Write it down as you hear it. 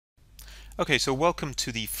Okay, so welcome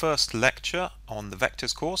to the first lecture on the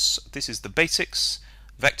vectors course. This is the basics,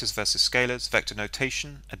 vectors versus scalars, vector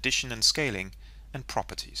notation, addition and scaling, and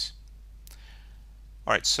properties.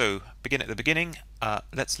 Alright, so begin at the beginning.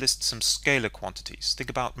 Let's list some scalar quantities. Think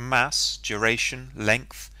about mass, duration,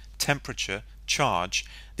 length, temperature, charge.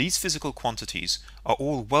 These physical quantities are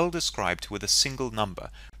all well described with a single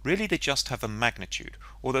number. Really, they just have a magnitude,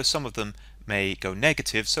 although some of them may go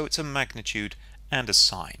negative, so it's a magnitude and a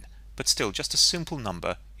sign. But still, just a simple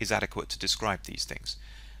number is adequate to describe these things.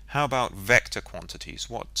 How about vector quantities?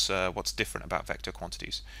 What's different about vector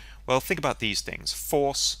quantities? Well, think about these things: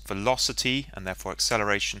 force, velocity, and therefore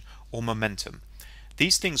acceleration, or momentum.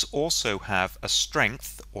 These things also have a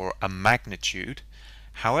strength or a magnitude.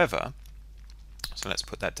 However, so let's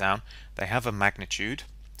put that down. They have a magnitude.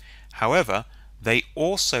 However, they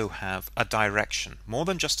also have a direction. More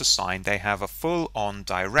than just a sign, they have a full-on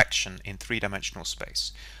direction in three-dimensional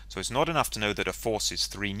space. So it's not enough to know that a force is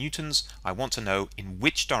 3 newtons. I want to know in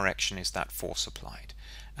which direction is that force applied.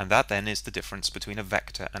 And that then is the difference between a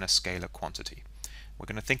vector and a scalar quantity. We're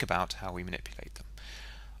going to think about how we manipulate them.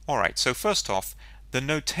 Alright, so first off, the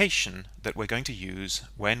notation that we're going to use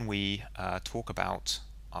when we talk about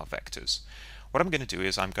our vectors. What I'm going to do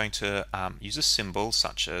is I'm going to use a symbol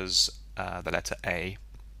such as the letter A.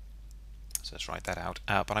 So let's write that out,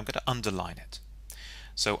 but I'm going to underline it.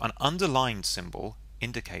 So an underlined symbol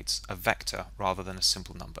indicates a vector rather than a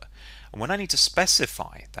simple number. And when I need to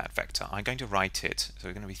specify that vector, I'm going to write it, so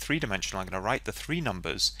it's going to be three-dimensional. I'm going to write the three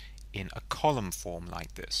numbers in a column form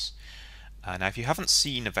like this. Now, if you haven't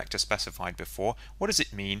seen a vector specified before, what does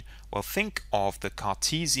it mean? Well, think of the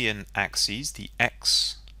Cartesian axes, the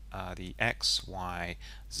x, y,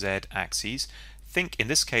 z axes. Think in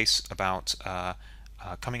this case about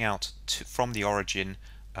coming out from the origin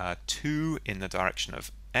 2 in the direction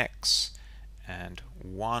of x and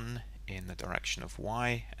 1 in the direction of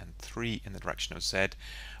y and 3 in the direction of z.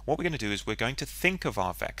 What we're going to do is we're going to think of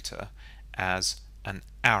our vector as an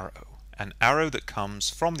arrow that comes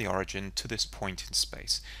from the origin to this point in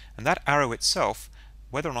space. And that arrow itself,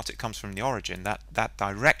 whether or not it comes from the origin, that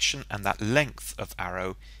direction and that length of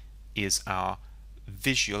arrow is our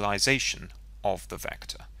visualization of the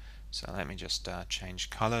vector. So let me just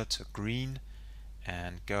change color to green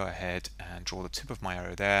and go ahead and draw the tip of my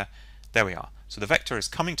arrow there. There we are. So the vector is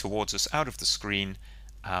coming towards us out of the screen,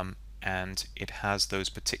 and it has those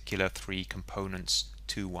particular three components,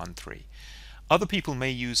 2, 1, 3. Other people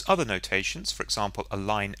may use other notations. For example, a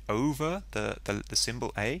line over the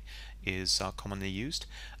symbol A is commonly used.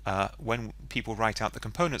 When people write out the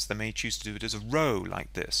components, they may choose to do it as a row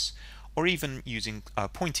like this, or even using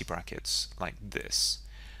pointy brackets like this.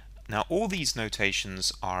 Now, all these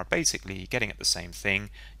notations are basically getting at the same thing.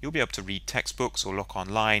 You'll be able to read textbooks or look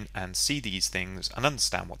online and see these things and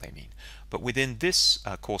understand what they mean. But within this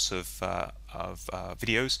course of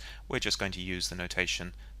videos, we're just going to use the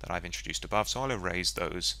notation that I've introduced above, so I'll erase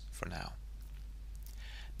those for now.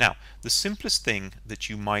 Now, the simplest thing that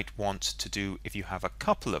you might want to do if you have a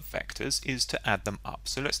couple of vectors is to add them up.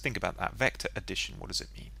 So let's think about that. Vector addition, what does it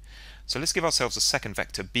mean? So let's give ourselves a second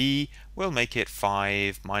vector b. We'll make it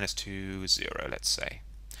 5 minus 2, 0, let's say.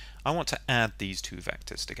 I want to add these two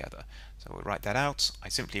vectors together. So we'll write that out. I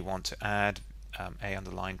simply want to add a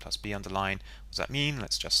underline plus b underline. What does that mean?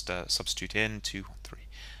 Let's just substitute in 2, 3.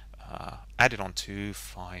 Add it on 2,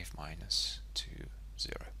 5 minus 2,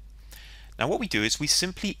 0. Now what we do is we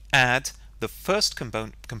simply add the first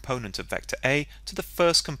component of vector A to the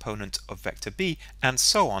first component of vector B, and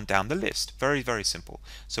so on down the list. Very, very simple.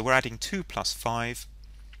 So we're adding 2 plus 5.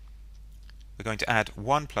 We're going to add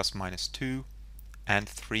 1 plus minus 2 and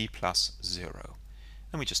 3 plus 0.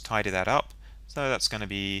 And we just tidy that up. So that's going to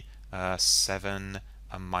be 7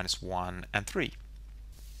 minus 1 and 3.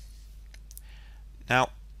 Now,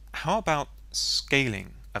 how about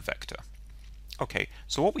scaling a vector? Okay,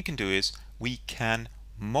 so what we can do is we can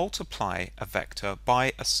multiply a vector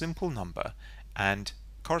by a simple number, and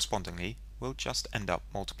correspondingly we'll just end up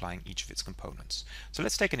multiplying each of its components. So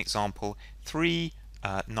let's take an example: 3,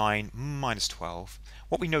 9 minus 12.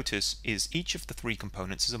 What we notice is each of the three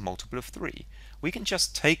components is a multiple of 3. We can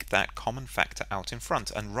just take that common factor out in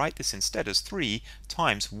front and write this instead as 3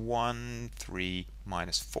 times 1, 3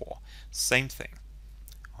 minus 4. Same thing.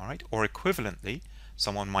 Alright, or equivalently,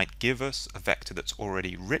 someone might give us a vector that's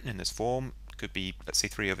already written in this form. Could be, let's say,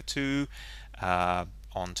 3 over 2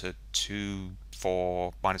 onto 2,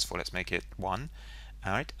 4, minus 4, let's make it 1.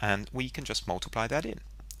 Alright, and we can just multiply that in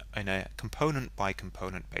a component by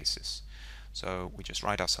component basis. So we just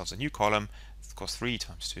write ourselves a new column. Of course, 3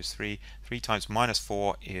 times 2 is 3. 3 times minus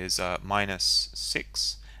 4 is minus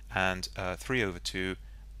 6. And 3 over 2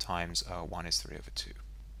 times 1 is 3 over 2.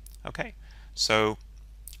 Okay, so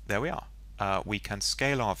there we are. We can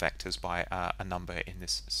scale our vectors by a number in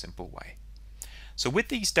this simple way. So with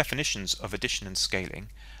these definitions of addition and scaling,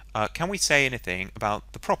 can we say anything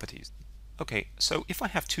about the properties? Okay, so if I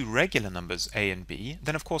have two regular numbers a and b,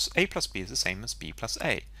 then of course a plus b is the same as b plus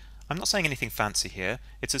a. I'm not saying anything fancy here.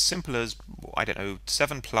 It's as simple as, I don't know,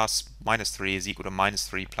 7 plus minus 3 is equal to minus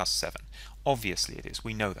 3 plus 7. Obviously it is,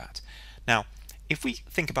 we know that. Now, if we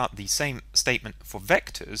think about the same statement for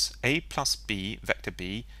vectors, a plus b, vector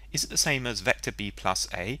b, is it the same as vector b plus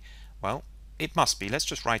a? Well, it must be. Let's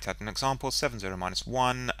just write out an example. 7, 0, minus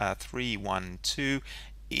 1, 3, 1, 2.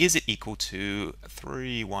 Is it equal to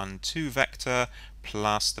 3, 1, 2 vector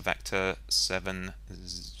plus the vector 7,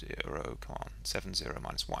 0, come on, 7, 0,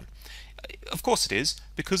 minus 1? Of course it is,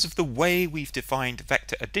 because of the way we've defined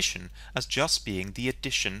vector addition as just being the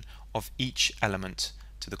addition of each element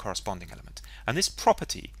to the corresponding element. And this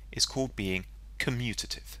property is called being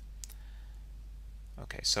commutative.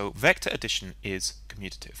 Okay, so vector addition is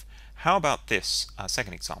commutative. How about this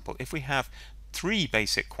second example? If we have three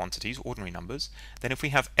basic quantities, ordinary numbers, then if we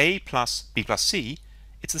have a plus b plus c,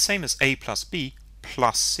 it's the same as a plus b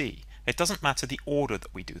plus c. It doesn't matter the order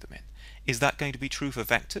that we do them in. Is that going to be true for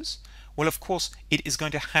vectors? Well, of course, it is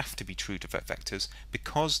going to have to be true to vectors,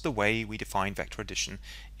 because the way we define vector addition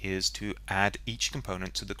is to add each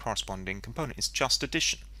component to the corresponding component. It's just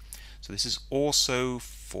addition. So this is also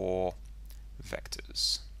for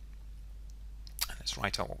vectors. And let's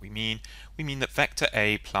write out what we mean. We mean that vector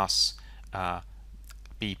a plus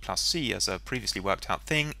b plus c as a previously worked out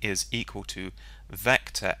thing is equal to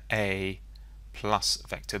vector a plus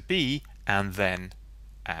vector b and then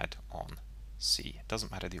add on c. It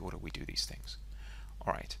doesn't matter the order we do these things.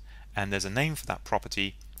 Alright, and there's a name for that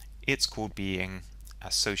property. It's called being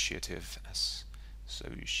associative.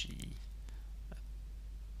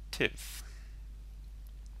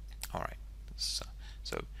 Alright, so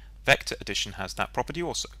vector addition has that property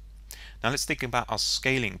also. Now let's think about our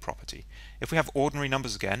scaling property. If we have ordinary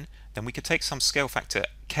numbers again, then we could take some scale factor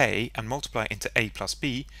k and multiply it into a plus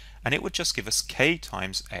b, and it would just give us k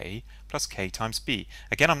times a plus k times b.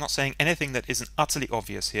 Again, I'm not saying anything that isn't utterly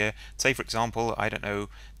obvious here. Say, for example, I don't know,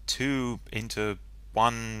 2 into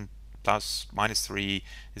 1 plus minus 3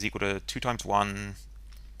 is equal to 2 times 1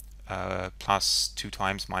 plus 2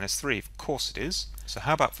 times minus 3. Of course it is. So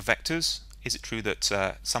how about for vectors? Is it true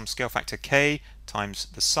that some scale factor k times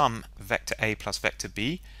the sum vector a plus vector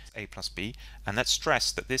b, a plus b, and let's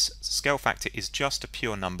stress that this scale factor is just a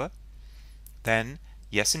pure number, then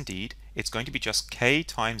yes indeed, it's going to be just k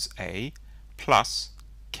times a plus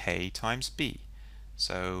k times b.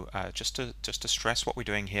 So just to stress what we're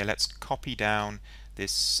doing here, let's copy down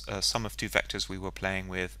this sum of two vectors we were playing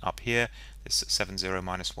with up here, this 7, 0,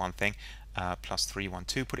 minus 1 thing, plus 3, 1,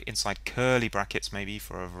 2, put it inside curly brackets maybe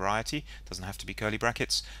for a variety, doesn't have to be curly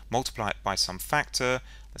brackets, multiply it by some factor,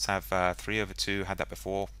 let's have 3 over 2, had that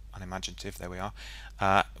before, unimaginative, there we are.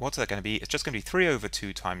 What's that going to be? It's just going to be 3 over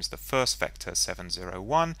 2 times the first vector, 7, 0,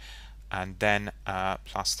 1, and then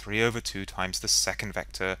plus 3 over 2 times the second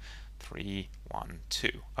vector, 3, 1, 2.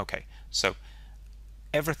 Okay, so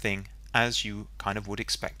everything as you kind of would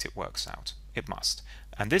expect it works out. It must.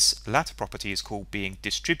 And this latter property is called being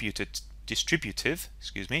distributive,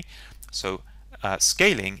 excuse me. So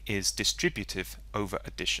scaling is distributive over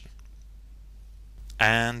addition.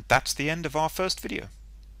 And that's the end of our first video.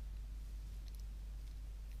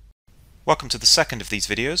 Welcome to the second of these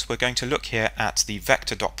videos. We're going to look here at the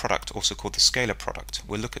vector dot product, also called the scalar product.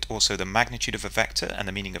 We'll look at also the magnitude of a vector and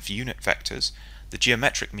the meaning of unit vectors, the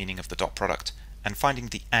geometric meaning of the dot product, and finding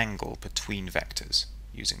the angle between vectors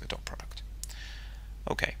using the dot product.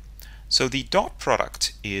 Okay, so the dot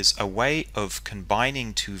product is a way of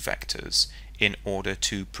combining two vectors in order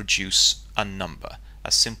to produce a number,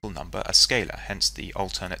 a simple number, a scalar, hence the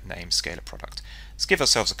alternate name scalar product. Let's give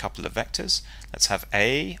ourselves a couple of vectors. Let's have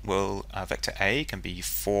a, well, vector a can be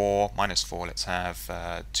 4, minus 4, let's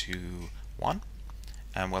have 2, 1,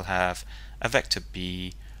 and we'll have a vector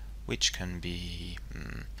b which can be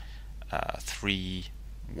 3,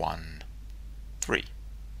 1, 3.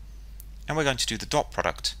 And we're going to do the dot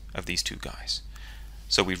product of these two guys.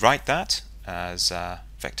 So we write that as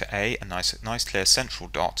vector a, a nice clear central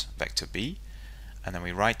dot, vector b, and then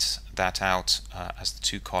we write that out as the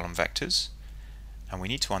two column vectors, and we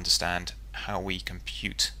need to understand how we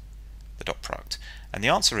compute the dot product. And the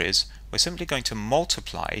answer is we're simply going to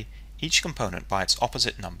multiply each component by its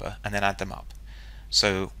opposite number and then add them up.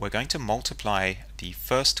 So we're going to multiply the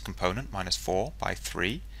first component, minus 4, by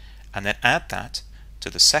 3, and then add that to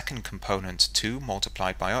the second component 2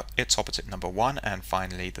 multiplied by its opposite number 1, and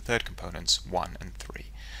finally the third components 1 and 3.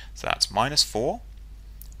 So that's minus 4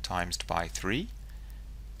 times by 3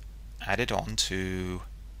 added on to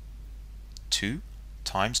 2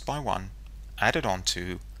 times by 1 added on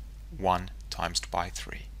to 1 times by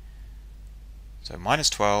 3. So minus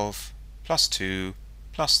 12 plus 2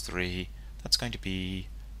 plus 3, that's going to be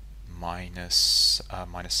minus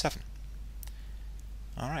 7.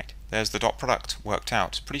 Alright, there's the dot product worked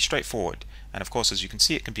out. Pretty straightforward. And of course, as you can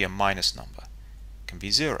see, it can be a minus number. It can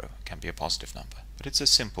be 0. It can be a positive number. But it's a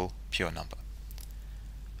simple, pure number.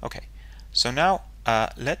 Okay, so now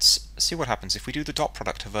let's see what happens if we do the dot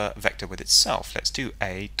product of a vector with itself. Let's do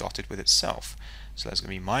A dotted with itself. So that's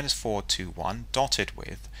going to be minus 4, 2, 1 dotted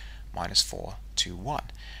with minus 4, 2, 1.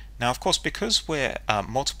 Now, of course, because we're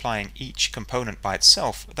multiplying each component by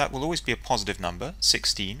itself, that will always be a positive number.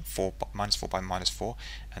 16, minus 4 by minus 4,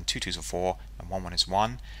 and 2 2s are 4, and 1 1 is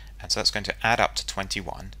 1. And so that's going to add up to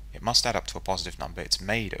 21. It must add up to a positive number. It's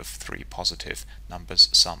made of 3 positive numbers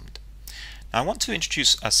summed. Now, I want to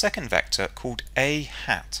introduce a second vector called A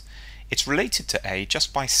hat. It's related to A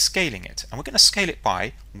just by scaling it. And we're going to scale it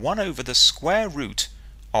by 1 over the square root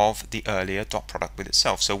of the earlier dot product with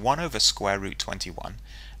itself. So 1 over square root 21.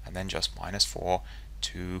 And then just minus 4,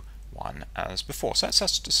 2, 1 as before. So that's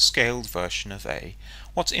just a scaled version of A.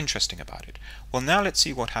 What's interesting about it? Well, now let's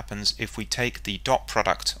see what happens if we take the dot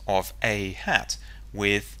product of A hat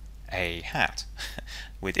with A hat,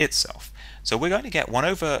 with itself. So we're going to get 1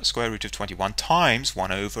 over square root of 21 times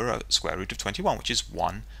 1 over square root of 21, which is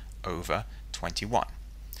 1 over 21.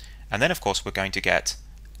 And then, of course, we're going to get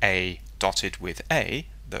A dotted with A,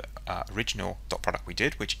 the original dot product we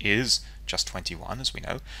did, which is just 21, as we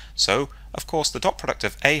know. So, of course, the dot product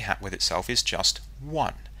of A hat with itself is just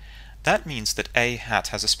 1. That means that A hat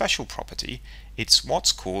has a special property. It's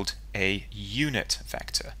what's called a unit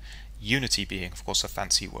vector. Unity being, of course, a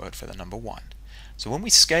fancy word for the number 1. So when we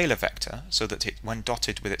scale a vector so that when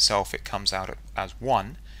dotted with itself it comes out as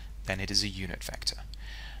 1, then it is a unit vector.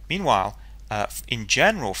 Meanwhile, in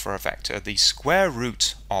general for a vector, the square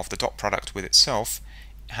root of the dot product with itself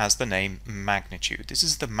has the name magnitude. This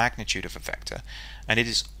is the magnitude of a vector, and it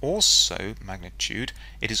is also magnitude.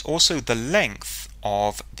 It is also the length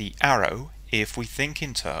of the arrow if we think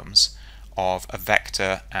in terms of a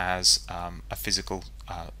vector as a physical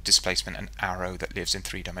displacement, an arrow that lives in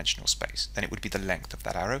three-dimensional space. Then it would be the length of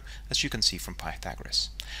that arrow, as you can see from Pythagoras.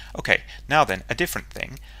 Okay, now then, a different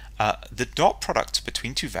thing. The dot product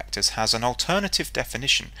between two vectors has an alternative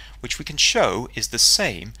definition, which we can show is the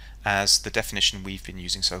same as the definition we've been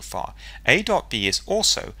using so far. A dot B is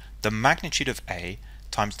also the magnitude of A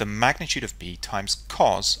times the magnitude of B times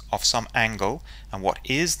cos of some angle. And what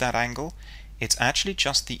is that angle? It's actually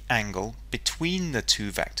just the angle between the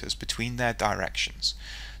two vectors, between their directions.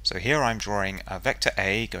 So here I'm drawing a vector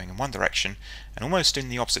A going in one direction and almost in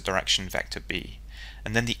the opposite direction vector B.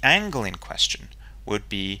 And then the angle in question would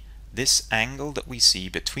be this angle that we see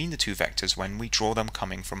between the two vectors when we draw them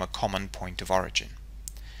coming from a common point of origin.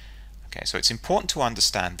 Okay, so it's important to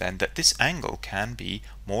understand then that this angle can be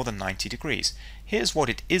more than 90 degrees. Here's what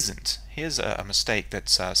it isn't. Here's a mistake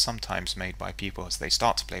that's sometimes made by people as they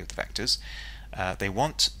start to play with vectors. They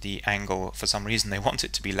want the angle, for some reason they want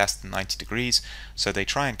it to be less than 90 degrees, so they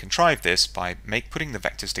try and contrive this by putting the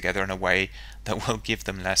vectors together in a way that will give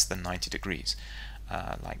them less than 90 degrees.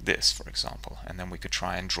 Like this, for example, and then we could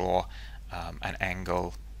try and draw an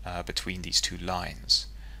angle between these two lines.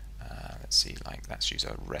 Let's see, let's use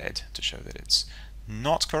a red to show that it's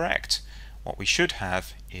not correct. What we should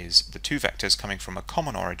have is the two vectors coming from a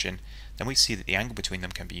common origin. Then we see that the angle between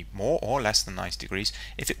them can be more or less than 90 degrees.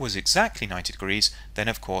 If it was exactly 90 degrees, then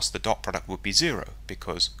of course the dot product would be 0,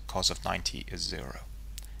 because cos of 90 is 0.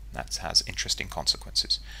 That has interesting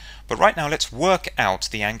consequences. But right now let's work out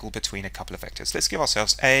the angle between a couple of vectors. Let's give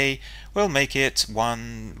ourselves A, we'll make it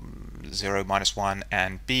 1, 0, minus 1,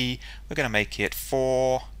 and B, we're going to make it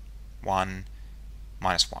 4, 1,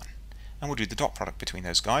 minus 1. And we'll do the dot product between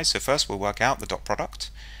those guys. So first we'll work out the dot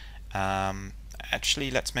product.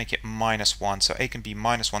 Actually, let's make it minus 1. So A can be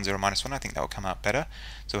minus 1, 0, minus 1. I think that will come out better.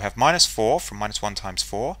 So we have minus 4 from minus 1 times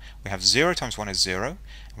 4. We have 0 times 1 is 0.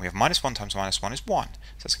 And we have minus 1 times minus 1 is 1. So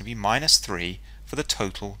that's going to be minus 3 for the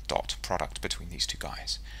total dot product between these two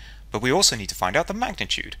guys. But we also need to find out the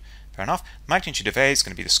magnitude. Fair enough. Magnitude of A is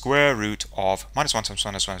going to be the square root of minus 1 times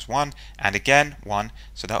minus 1 is 1. And again, 1.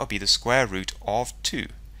 So that would be the square root of 2.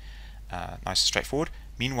 Nice and straightforward.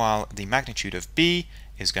 Meanwhile, the magnitude of B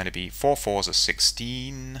is going to be 4 4s are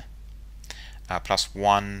 16 plus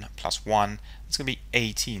 1 plus 1. It's going to be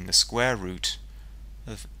 18, the square root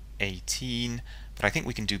of 18. but I think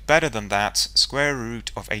we can do better than that. Square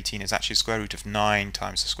root of 18 is actually square root of 9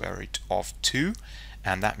 times the square root of 2,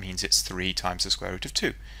 and that means it's 3 times the square root of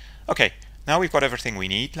 2. Okay, now we've got everything we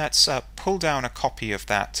need. Let's pull down a copy of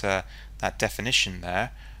that definition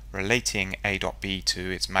there, relating a dot b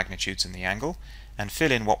to its magnitudes and the angle, and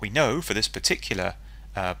fill in what we know for this particular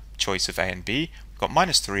choice of a and b. We've got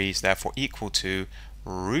minus 3 is therefore equal to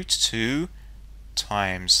root 2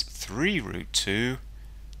 times 3 root 2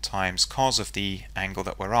 times cos of the angle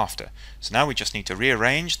that we're after. So now we just need to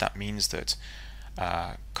rearrange. That means that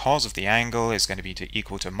cos of the angle is going to be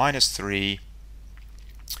equal to minus 3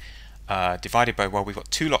 divided by, well, we've got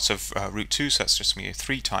two lots of root 2, so that's just going to be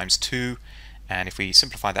 3 times 2, and if we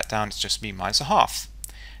simplify that down, it's just be minus a half.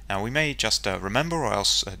 Now we may just remember, or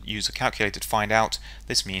else use a calculator to find out.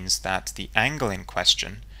 This means that the angle in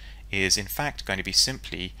question is in fact going to be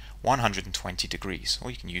simply 120 degrees, or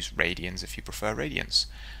you can use radians if you prefer radians.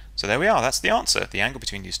 So there we are, that's the answer. The angle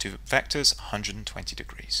between these two vectors, 120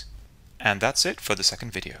 degrees. And that's it for the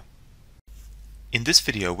second video. In this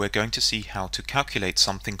video we're going to see how to calculate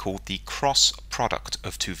something called the cross product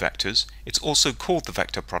of two vectors. It's also called the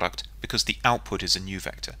vector product because the output is a new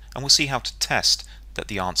vector, and we'll see how to test that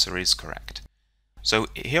the answer is correct. So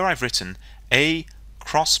here I've written A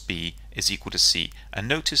cross B is equal to C, and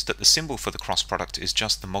notice that the symbol for the cross product is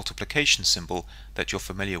just the multiplication symbol that you're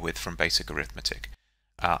familiar with from basic arithmetic.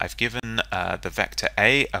 I've given the vector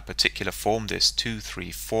A a particular form, this 2,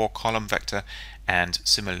 3, 4 column vector, and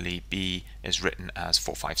similarly B is written as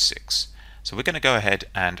 4, 5, 6. So we're going to go ahead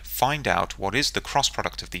and find out what is the cross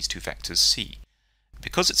product of these two vectors C.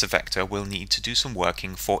 Because it's a vector, we'll need to do some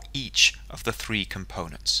working for each of the three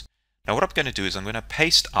components. Now what I'm going to do is I'm going to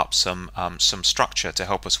paste up some structure to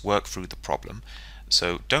help us work through the problem.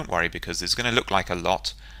 So don't worry, because it's going to look like a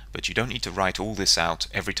lot, but you don't need to write all this out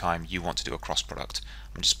every time you want to do a cross product.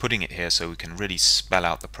 I'm just putting it here so we can really spell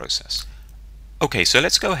out the process. Okay, so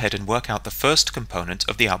let's go ahead and work out the first component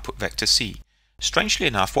of the output vector C. Strangely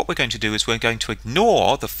enough, what we're going to do is we're going to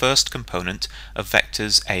ignore the first component of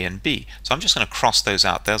vectors A and B. So I'm just going to cross those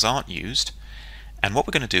out. Those aren't used. And what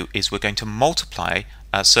we're going to do is we're going to multiply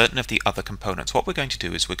certain of the other components. What we're going to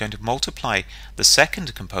do is we're going to multiply the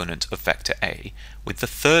second component of vector A with the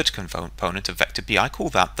third component of vector B. I call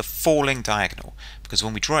that the falling diagonal, because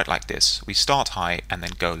when we draw it like this, we start high and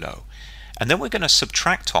then go low. And then we're going to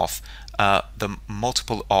subtract off the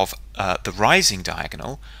multiple of the rising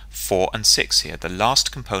diagonal, 4 and 6 here, the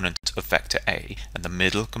last component of vector A and the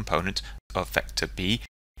middle component of vector B.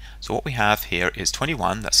 So what we have here is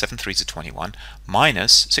 21, that's 7 3s are 21,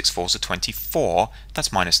 minus 6 4s are 24,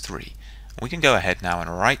 that's minus 3. And we can go ahead now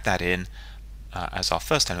and write that in as our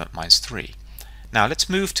first element, minus 3. Now let's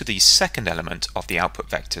move to the second element of the output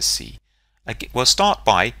vector C. We'll start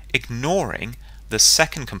by ignoring the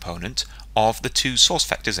second component of the two source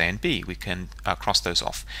vectors A and B. We can cross those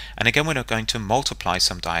off. And again, we're going to multiply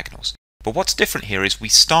some diagonals. But what's different here is we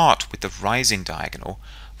start with the rising diagonal,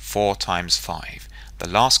 4 times 5. The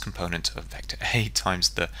last component of vector A times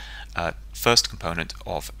the first component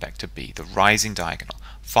of vector B, the rising diagonal.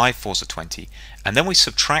 5 4s are 20. And then we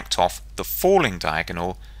subtract off the falling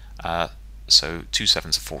diagonal, so 2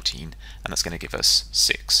 7s are 14, and that's going to give us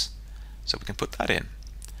 6. So we can put that in.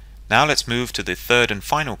 Now let's move to the third and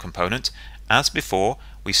final component. As before,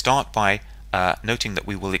 we start by noting that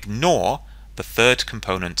we will ignore the third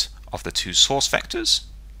component of the two source vectors,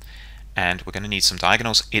 and we're going to need some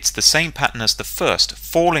diagonals. It's the same pattern as the first,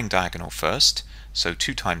 falling diagonal first, so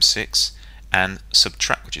 2 times 6, and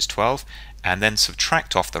subtract, which is 12, and then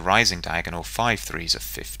subtract off the rising diagonal, 5 3s are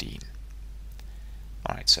 15.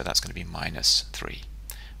 Alright, so that's going to be minus 3.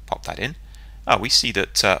 Pop that in. We see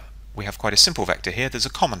that we have quite a simple vector here. There's a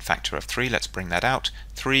common factor of 3. Let's bring that out.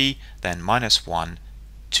 3, then minus 1,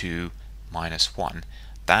 2, minus 1.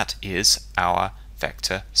 That is our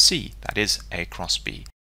vector C. That is A cross B.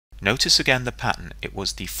 Notice again the pattern. It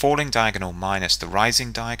was the falling diagonal minus the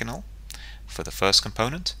rising diagonal for the first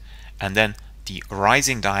component, and then the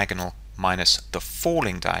rising diagonal minus the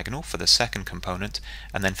falling diagonal for the second component,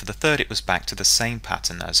 and then for the third it was back to the same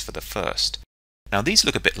pattern as for the first. Now these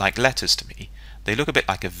look a bit like letters to me. They look a bit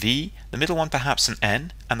like a V, the middle one perhaps an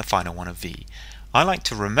N, and the final one a V. I like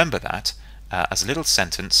to remember that as a little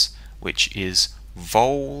sentence, which is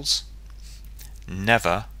vols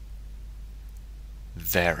never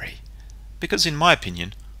vary. Because in my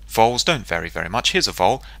opinion, vols don't vary very much. Here's a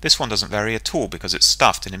vol. This one doesn't vary at all because it's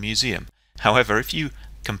stuffed in a museum. However, if you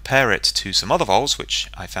compare it to some other vols, which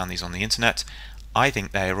I found these on the internet, I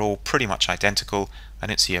think they're all pretty much identical. I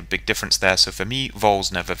don't see a big difference there, so for me, vols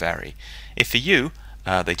never vary. If for you,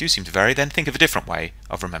 they do seem to vary, then think of a different way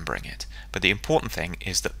of remembering it. But the important thing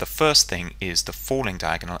is that the first thing is the falling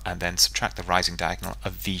diagonal, and then subtract the rising diagonal, a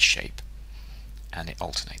V shape, and it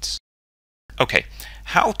alternates. Okay,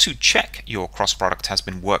 how to check your cross product has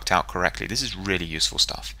been worked out correctly. This is really useful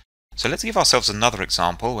stuff. So let's give ourselves another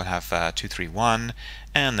example. We'll have 2, 3, 1,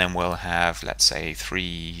 and then we'll have, let's say,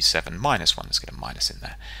 3, 7, minus 1. Let's get a minus in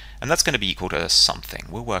there. And that's going to be equal to something.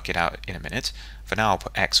 We'll work it out in a minute. For now, I'll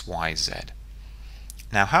put x, y, z.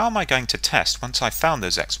 Now, how am I going to test, once I've found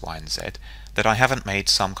those x, y, and z, that I haven't made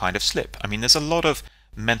some kind of slip? I mean, there's a lot of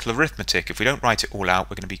mental arithmetic. If we don't write it all out,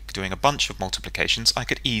 we're going to be doing a bunch of multiplications. I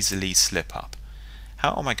could easily slip up.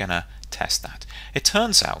 How am I going to test that? It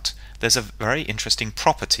turns out there's a very interesting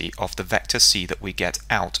property of the vector c that we get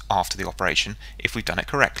out after the operation if we've done it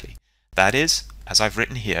correctly. That is, as I've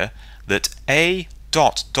written here, that a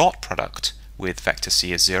dot product with vector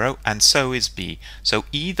c is 0, and so is b. So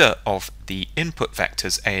either of the input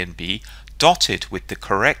vectors a and b dotted with the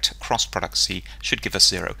correct cross product c should give us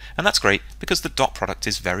 0. And that's great because the dot product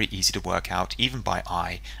is very easy to work out even by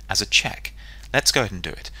eye as a check. Let's go ahead and do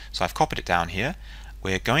it. So I've copied it down here.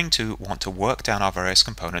 We're going to want to work down our various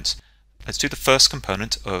components. Let's do the first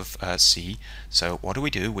component of C. So what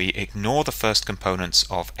do? We ignore the first components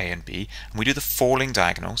of A and B, and we do the falling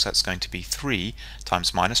diagonal. So that's going to be 3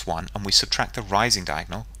 times minus 1, and we subtract the rising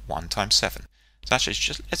diagonal, 1 times 7. So actually,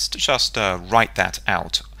 let's just write that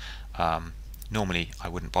out. Normally, I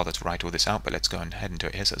wouldn't bother to write all this out, but let's go ahead and do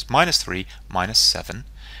it here. So it's minus 3 minus 7,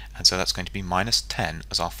 and so that's going to be minus 10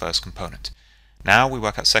 as our first component. Now we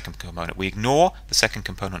work out the second component. We ignore the second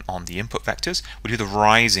component on the input vectors. We do the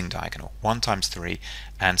rising diagonal, 1 times 3,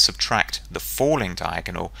 and subtract the falling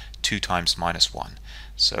diagonal, 2 times minus 1.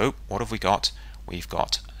 So what have we got? We've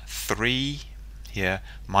got 3 here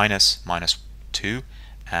minus 2,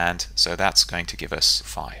 and so that's going to give us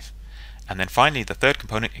 5. And then finally the third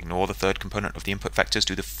component, ignore the third component of the input vectors,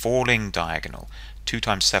 do the falling diagonal, 2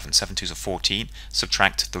 times 7, 7 2s are 14,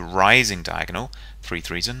 subtract the rising diagonal, 3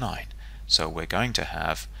 3s are 9. So we're going to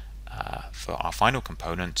have, for our final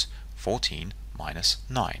component, 14 minus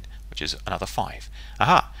 9, which is another 5.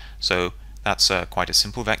 Aha! So that's quite a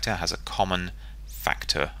simple vector, has a common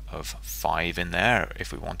factor of 5 in there,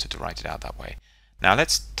 if we wanted to write it out that way. Now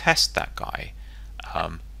let's test that guy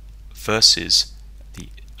versus the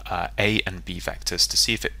A and B vectors to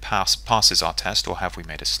see if it passes our test, or have we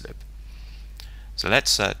made a slip. So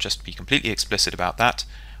let's just be completely explicit about that.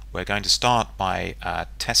 We're going to start by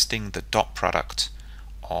testing the dot product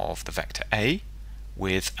of the vector A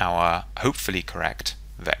with our hopefully correct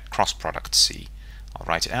cross product C. I'll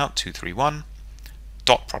write it out, 2, 3, 1,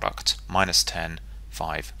 dot product, minus 10,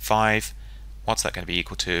 5, 5. What's that going to be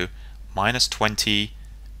equal to? Minus 20,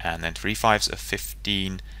 and then 3 5s are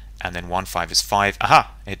 15, and then 1 5 is 5.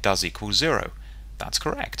 Aha! It does equal 0. That's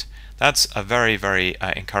correct. That's a very, very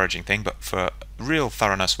encouraging thing, but for real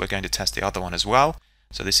thoroughness, we're going to test the other one as well.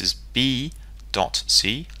 So this is B dot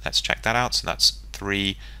C. Let's check that out. So that's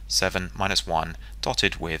 3, 7, minus 1,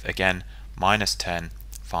 dotted with, again, minus 10,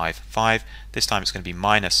 5, 5. This time it's going to be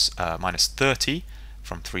minus 30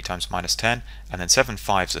 from 3 times minus 10, and then 7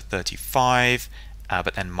 5s are 35,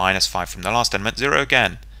 but then minus 5 from the last element, 0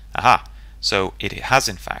 again. Aha! So it has,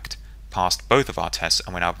 in fact, passed both of our tests,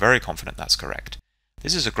 and we're now very confident that's correct.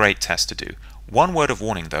 This is a great test to do. One word of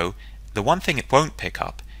warning, though, the one thing it won't pick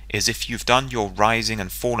up is if you've done your rising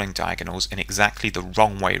and falling diagonals in exactly the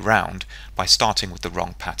wrong way round by starting with the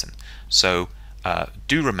wrong pattern. So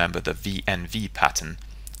do remember the VNV pattern,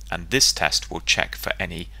 and this test will check for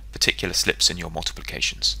any particular slips in your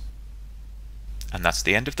multiplications. And that's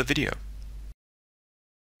the end of the video.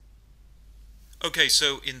 Okay,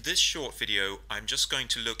 so in this short video I'm just going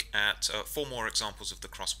to look at 4 more examples of the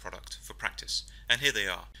cross product for practice, and here they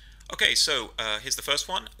are. Okay, so here's the first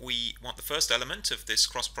one. We want the first element of this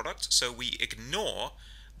cross product, so we ignore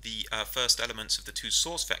the first elements of the two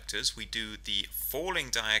source vectors. We do the falling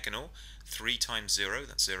diagonal, 3 times 0,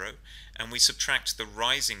 that's 0, and we subtract the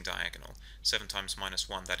rising diagonal, 7 times minus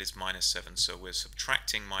 1, that is minus 7, so we're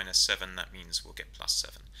subtracting minus 7, that means we'll get plus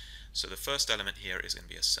 7. So the first element here is going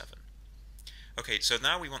to be a 7. Okay, so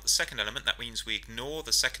now we want the second element. That means we ignore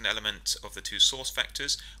the second element of the two source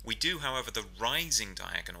vectors. We do, however, the rising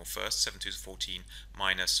diagonal first. 7 2s is 14,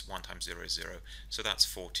 minus 1 times 0 is 0, so that's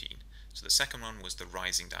 14. So the second one was the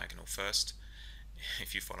rising diagonal first,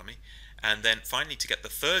 if you follow me. And then finally, to get the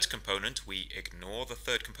third component, we ignore the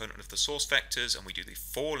third component of the source vectors, and we do the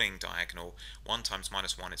falling diagonal. 1 times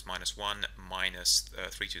minus 1 is minus 1, minus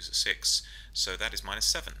 3 2s is 6, so that is minus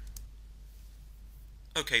 7.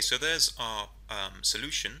 Okay, so there's our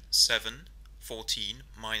solution, 7, 14,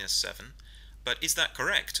 minus 7. But is that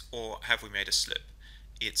correct, or have we made a slip?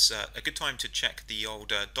 it's a good time to check the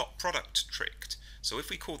old dot product trick. So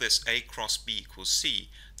if we call this A cross B equals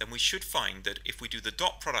C, then we should find that if we do the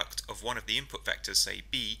dot product of one of the input vectors, say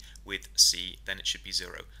B, with C, then it should be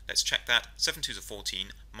 0. Let's check that. 7 2s are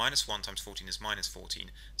 14, minus 1 times 14 is minus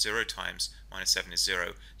 14, 0 times minus 7 is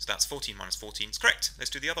 0. So that's 14 minus 14. It's correct.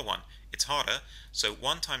 Let's do the other one. It's harder. So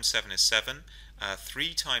 1 times 7 is 7.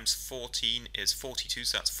 3 times 14 is 42,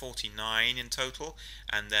 so that's 49 in total.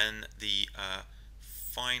 And then the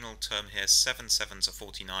final term here, 7 7s are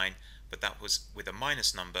 49, but that was with a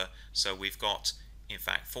minus number, so we've got, in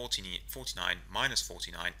fact, 49 minus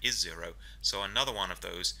 49 is 0, so another one of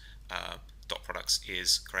those dot products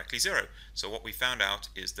is correctly 0. So what we found out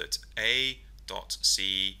is that A dot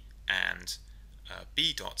C and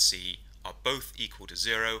B dot C are both equal to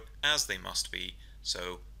 0, as they must be,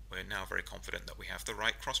 so we're now very confident that we have the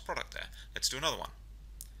right cross product there. Let's do another one.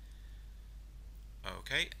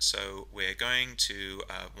 Okay, so we're going to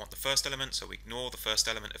want the first element, so we ignore the first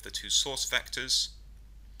element of the two source vectors,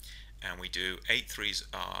 and we do 8 3s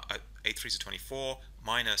are 24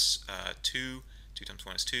 minus 2 times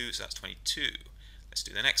 1 is 2, so that's 22. Let's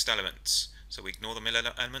do the next elements. So we ignore the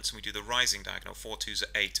middle elements and we do the rising diagonal. 4 2s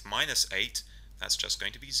are 8 minus 8, that's just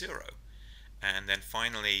going to be 0. And then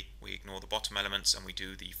finally we ignore the bottom elements and we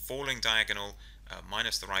do the falling diagonal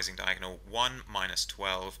minus the rising diagonal. 1 minus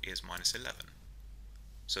 12 is minus 11.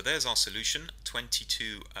 So there's our solution,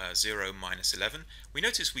 22, 0 minus 11. We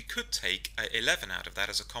notice we could take 11 out of that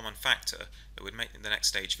as a common factor. That would make the next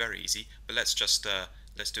stage very easy, but let's just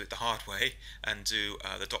let's do it the hard way and do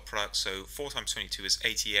the dot product. So 4 times 22 is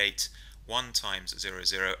 88, 1 times 0 is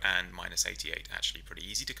 0, and minus 88. Actually pretty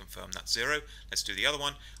easy to confirm that's 0. Let's do the other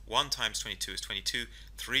one. 1 times 22 is 22,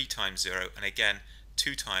 3 times 0, and again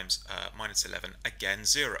 2 times minus 11, again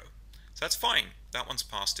 0. So that's fine. That one's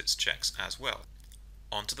passed its checks as well.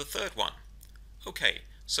 On to the third one. Okay,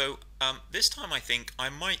 so this time I think I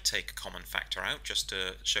might take a common factor out just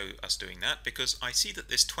to show us doing that, because I see that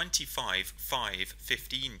this 25, 5,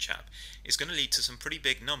 15 chap is going to lead to some pretty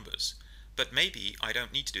big numbers. But maybe I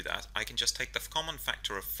don't need to do that. I can just take the common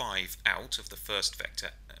factor of 5 out of the first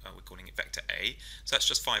vector. We're calling it vector A. So that's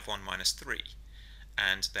just 5, 1 minus 3.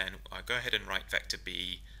 And then I go ahead and write vector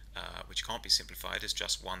B, which can't be simplified as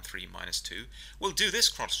just 1, 3 minus 2. We'll do this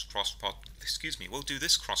cross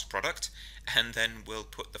product, and then we'll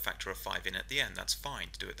put the factor of 5 in at the end. That's fine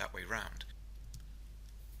to do it that way round.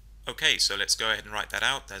 Okay, so let's go ahead and write that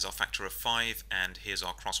out. There's our factor of 5, and here's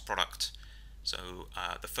our cross product. So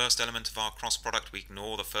the first element of our cross product, we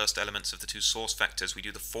ignore the first elements of the two source vectors. We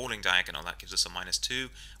do the falling diagonal, that gives us a minus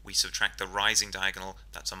 2. We subtract the rising diagonal,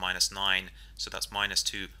 that's a minus 9. So that's minus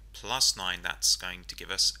 2 plus 9, that's going to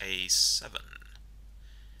give us a 7.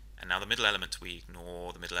 And now the middle element, we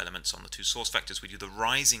ignore the middle elements on the two source vectors. We do the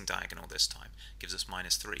rising diagonal this time, gives us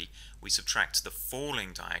minus 3. We subtract the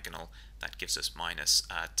falling diagonal, that gives us minus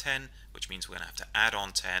 10, which means we're going to have to add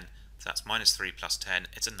on 10. So that's minus 3 plus 10,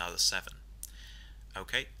 it's another 7.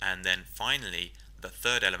 Okay, and then finally, the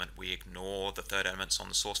third element, we ignore the third elements on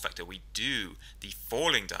the source vector. We do the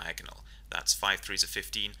falling diagonal, that's 5 3s are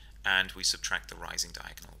 15, and we subtract the rising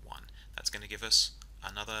diagonal 1. That's going to give us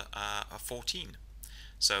another 14.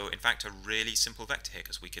 So in fact a really simple vector here,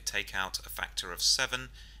 because we could take out a factor of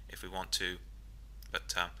 7 if we want to,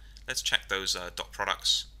 but let's check those dot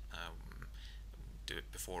products. Do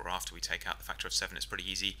it before or after we take out the factor of 7. It's pretty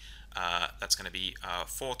easy. That's going to be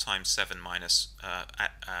 4 times 7 minus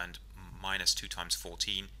and minus 2 times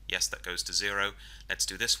 14. Yes, that goes to 0. Let's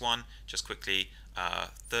do this one just quickly.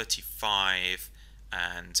 35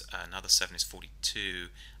 and another 7 is 42,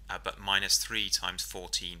 but minus 3 times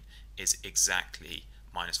 14 is exactly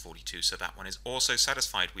minus 42, so that one is also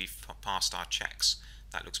satisfied. We've passed our checks.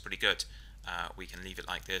 That looks pretty good. We can leave it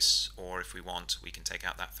like this, or if we want, we can take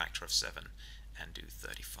out that factor of 7 and do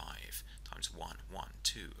 35 times 1, 1,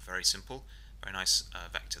 2. Very simple, very nice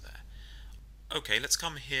vector there. Okay, let's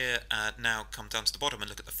come here now, come down to the bottom and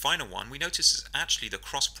look at the final one. We notice it's actually the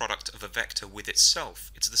cross product of a vector with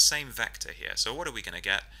itself. It's the same vector here. So what are we going to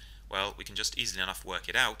get? Well, we can just easily enough work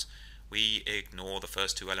it out. We ignore the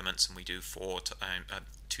first two elements and we do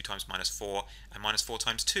 2 times minus 4 and minus 4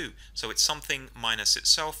 times 2. So it's something minus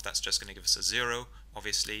itself. That's just going to give us a 0,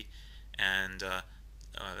 obviously. And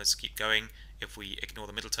let's keep going. If we ignore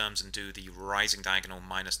the middle terms and do the rising diagonal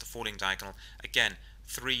minus the falling diagonal, again,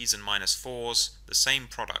 3s and minus 4s, the same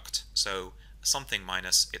product. So something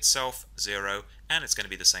minus itself, 0, and it's going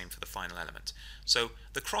to be the same for the final element. So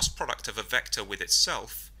the cross product of a vector with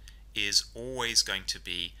itself is always going to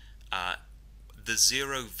be the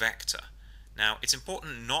 0 vector. Now, it's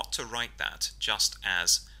important not to write that just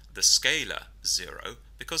as the scalar 0,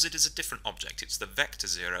 Because it is a different object. It's the vector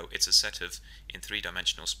 0. It's a set of, in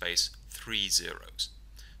three-dimensional space, 3 zeros.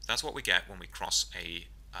 That's what we get when we cross a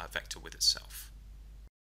vector with itself.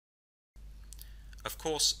 Of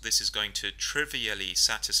course, this is going to trivially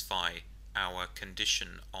satisfy our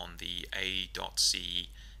condition on the a.c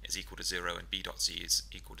is equal to 0 and b.c is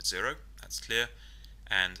equal to 0. That's clear.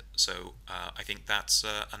 And so I think that's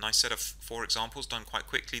a nice set of 4 examples done quite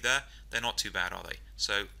quickly there. They're not too bad, are they?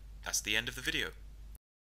 So that's the end of the video.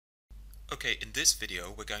 Okay, in this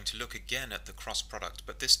video we're going to look again at the cross product,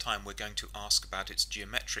 but this time we're going to ask about its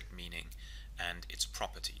geometric meaning and its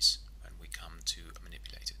properties when we come to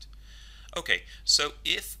manipulate it. Okay, so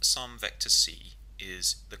if some vector c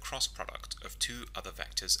is the cross product of two other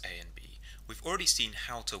vectors a and b, we've already seen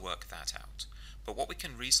how to work that out. But what we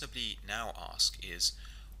can reasonably now ask is,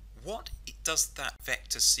 what does that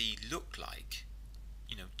vector c look like?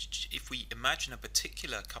 You know, if we imagine a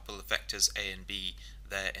particular couple of vectors a and b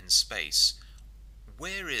there in space,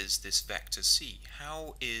 where is this vector c?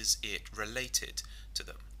 How is it related to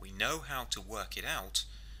them? We know how to work it out,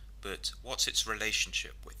 but what's its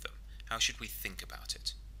relationship with them? How should we think about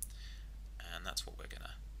it? And that's what we're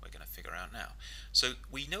gonna figure out now. So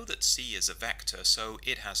we know that c is a vector, so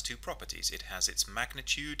it has two properties. It has its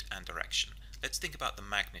magnitude and direction. Let's think about the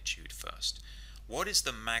magnitude first. What is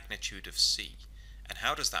the magnitude of c, and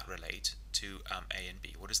how does that relate to a and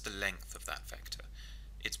b? What is the length of that vector?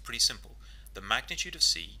 It's pretty simple. The magnitude of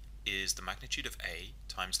c is the magnitude of a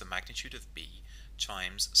times the magnitude of b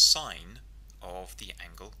times sine of the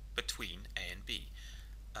angle between a and b.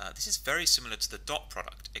 This is very similar to the dot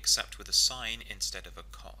product, except with a sine instead of a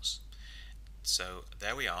cos. So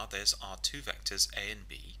there we are. There's our two vectors a and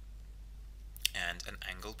b and an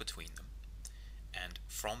angle between them. And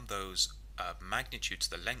from those magnitudes,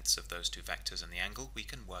 the lengths of those two vectors and the angle, we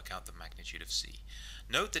can work out the magnitude of c.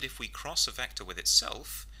 Note that if we cross a vector with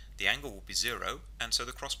itself, the angle will be 0, and so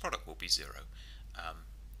the cross product will be 0,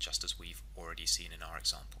 just as we've already seen in our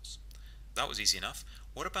examples. That was easy enough.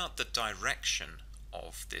 What about the direction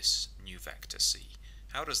of this new vector c?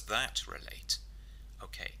 How does that relate?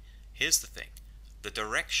 Okay, here's the thing. The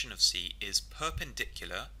direction of c is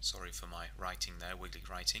perpendicular, sorry for my writing there, wiggly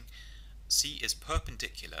writing, c is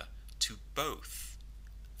perpendicular to both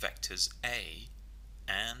vectors a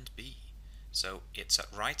and b. So it's at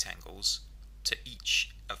right angles to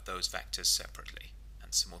each of those vectors separately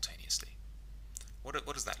and simultaneously.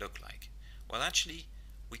 What does that look like? Well, actually,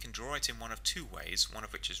 we can draw it in one of two ways, one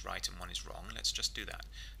of which is right and one is wrong. Let's just do that.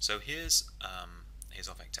 So here's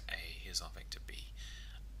our vector a, here's our vector b.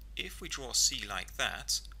 If we draw c like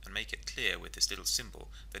that and make it clear with this little symbol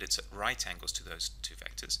that it's at right angles to those two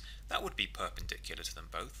vectors, that would be perpendicular to them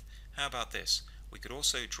both. How about this? We could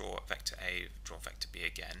also draw vector a, draw vector b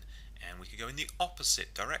again, and we could go in the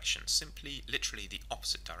opposite direction, simply literally the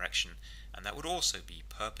opposite direction, and that would also be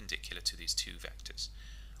perpendicular to these two vectors.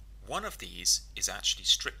 One of these is actually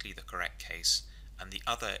strictly the correct case, and the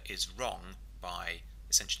other is wrong by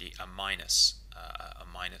essentially a minus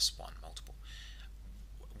 1 multiple.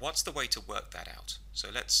 What's the way to work that out? So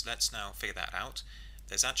let's now figure that out.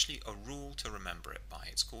 There's actually a rule to remember it by.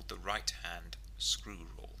 It's called the right-hand screw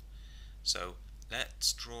rule. So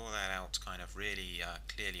let's draw that out kind of really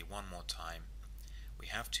clearly one more time. We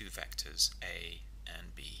have two vectors, a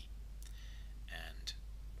and b, and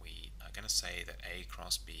we are going to say that a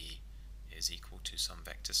cross b is equal to some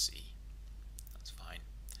vector c. That's fine.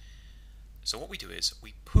 So what we do is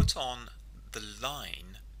we put on the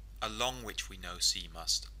line along which we know c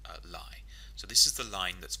must lie. So this is the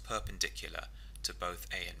line that's perpendicular to both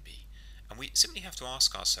a and b. And we simply have to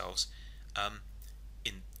ask ourselves,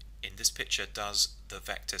 in this picture, does the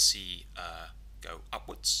vector c go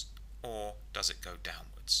upwards or does it go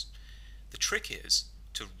downwards? The trick is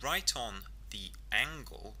to write on the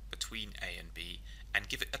angle between a and b and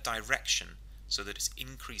give it a direction so that it's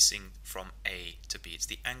increasing from a to b. It's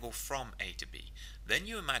the angle from a to b. Then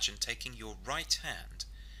you imagine taking your right hand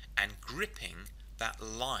and gripping that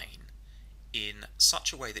line in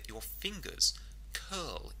such a way that your fingers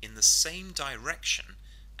curl in the same direction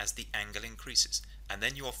as the angle increases, and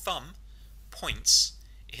then your thumb points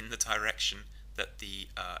in the direction that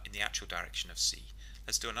in the actual direction of c.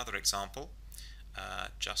 Let's do another example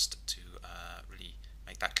just to really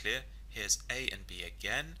make that clear. Here's a and b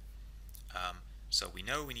again. So we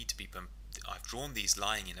know we need to be I've drawn these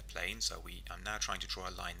lying in a plane, so I'm now trying to draw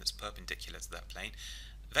a line that's perpendicular to that plane.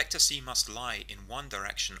 Vector c must lie in one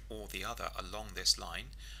direction or the other along this line.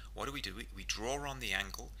 What do? We draw on the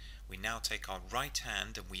angle. We now take our right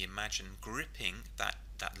hand and we imagine gripping that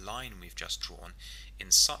line we've just drawn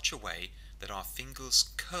in such a way that our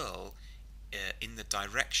fingers curl in the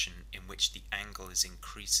direction in which the angle is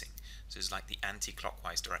increasing. So it's like the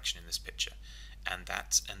anti-clockwise direction in this picture, and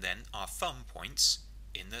then our thumb points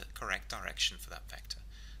in the correct direction for that vector.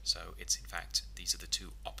 So it's, in fact, these are the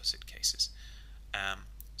two opposite cases.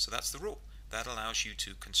 So that's the rule. That allows you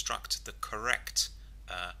to construct the correct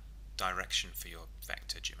direction for your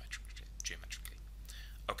vector geometrically.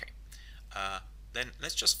 Okay, then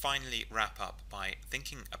let's just finally wrap up by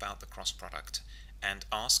thinking about the cross product and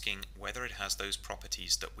asking whether it has those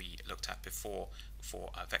properties that we looked at before for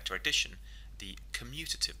vector addition, the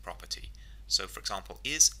commutative property. So, for example,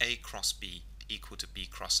 is A cross B equal to B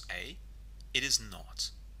cross A? It is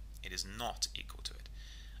not. It is not equal to it.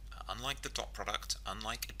 Unlike the dot product,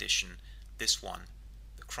 unlike addition, this one,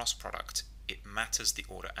 the cross product, it matters the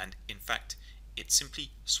order, and in fact it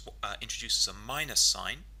simply introduces a minus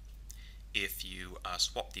sign if you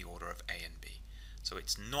swap the order of A and B. So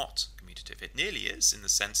it's not commutative. It nearly is, in the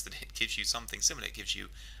sense that it gives you something similar. It gives you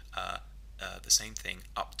the same thing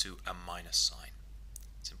up to a minus sign.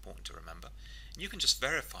 It's important to remember. And you can just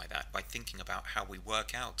verify that by thinking about how we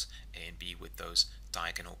work out A and B with those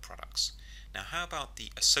diagonal products. Now, how about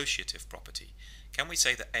the associative property? Can we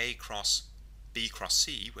say that A cross B cross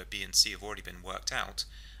C, where B and C have already been worked out,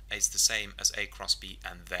 is the same as A cross B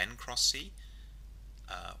and then cross C?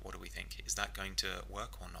 What do we think? Is that going to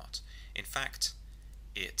work or not? In fact,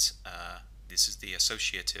 this is the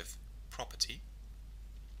associative property.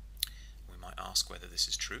 We might ask whether this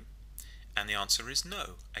is true, and the answer is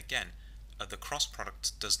no. Again, the cross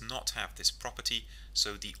product does not have this property,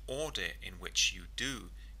 so the order in which you do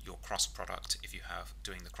your cross product, if you have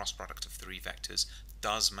doing the cross product of three vectors,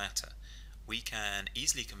 does matter. We can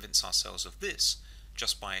easily convince ourselves of this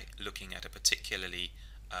just by looking at a particularly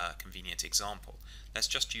convenient example. Let's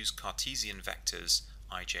just use Cartesian vectors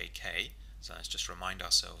I, j, k. So let's just remind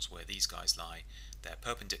ourselves where these guys lie. They're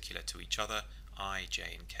perpendicular to each other. I, j,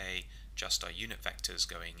 and k just are unit vectors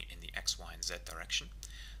going in the x, y, and z direction.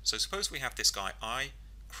 So suppose we have this guy I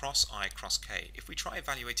cross k. If we try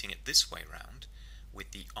evaluating it this way round,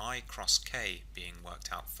 with the I cross k being worked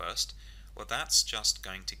out first, well, that's just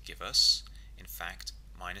going to give us, in fact,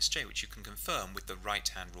 minus j, which you can confirm with the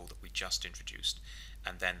right-hand rule that we just introduced.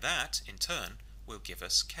 And then that, in turn, will give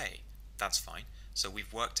us k. That's fine. So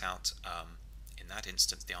we've worked out, in that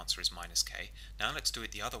instance, the answer is minus k. Now let's do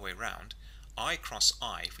it the other way round. I cross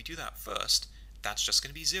I, if we do that first, that's just going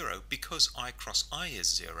to be 0 because I cross I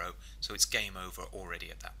is 0, so it's game over already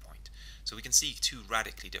at that point. So we can see two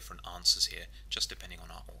radically different answers here, just depending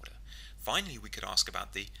on our order. Finally, we could ask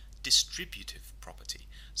about the distributive property.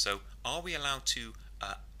 So are we allowed to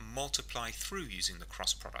multiply through using the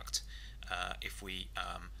cross product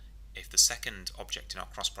if the second object in our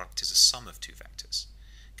cross product is a sum of two vectors?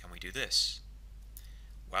 Can we do this?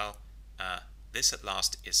 Well, this at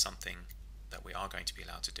last is something that we are going to be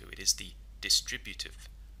allowed to do. It is the distributive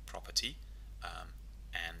property,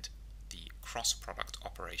 and the cross product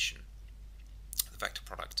operation, the vector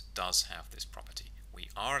product, does have this property. We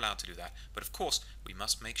are allowed to do that, but of course we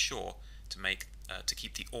must make sure to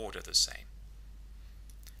keep the order the same.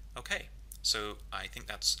 Okay, so I think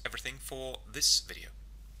that's everything for this video.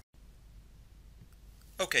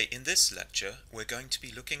 Okay, in this lecture we're going to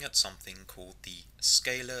be looking at something called the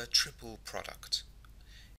scalar triple product.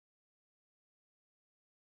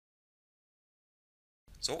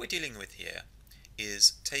 So what we're dealing with here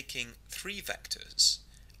is taking three vectors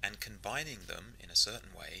and combining them in a certain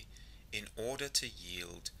way in order to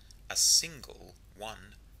yield a single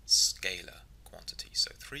one scalar quantity.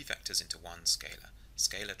 So three vectors into one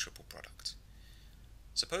scalar triple product.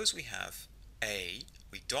 Suppose we have A,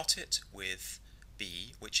 we dot it with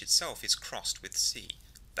B, which itself is crossed with C.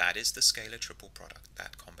 That is the scalar triple product,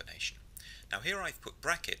 that combination. Now here I've put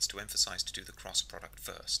brackets to emphasize to do the cross product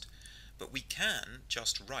first. But we can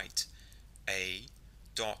just write A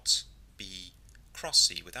dot B cross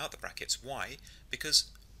C without the brackets. Why?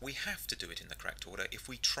 Because we have to do it in the correct order. If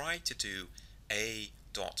we try to do A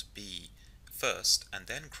dot B first and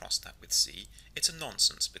then cross that with C, it's a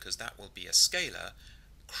nonsense, because that will be a scalar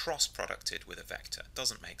cross-producted with a vector.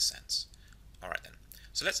 Doesn't make sense. Alright then,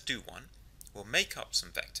 so let's do one. We'll make up some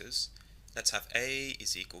vectors. Let's have A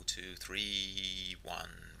is equal to 3, 1,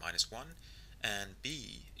 minus 1, and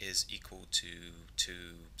B is equal to 2,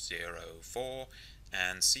 0, 4,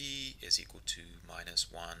 and C is equal to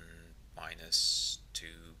minus 1, minus 2,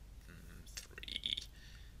 3.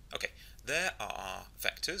 Okay, there are our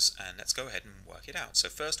vectors, and let's go ahead and work it out. So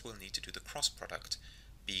first we'll need to do the cross product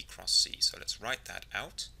B cross C. So let's write that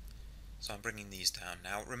out. So I'm bringing these down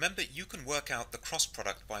now. Remember, you can work out the cross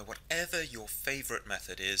product by whatever your favorite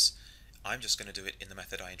method is. I'm just going to do it in the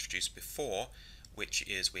method I introduced before, which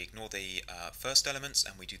is we ignore the first elements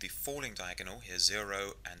and we do the falling diagonal, here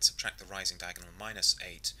 0, and subtract the rising diagonal,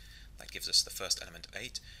 -8. That gives us the first element of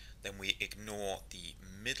 8. Then we ignore the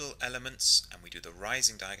middle elements and we do the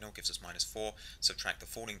rising diagonal, gives us -4. Subtract the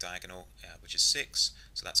falling diagonal, which is 6,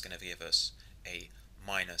 so that's going to give us a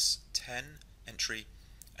 -10 entry.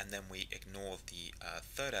 And then we ignore the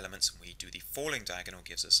third elements and we do the falling diagonal,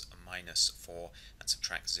 gives us a -4, and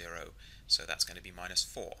subtract 0, so that's going to be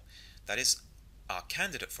 -4. That is our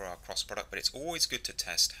candidate for our cross product, but it's always good to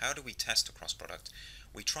test. How do we test a cross product?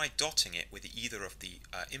 We try dotting it with either of the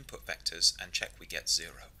input vectors and check we get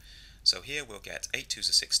 0. So here we'll get 8 2s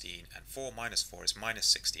are 16 and 4 minus 4 is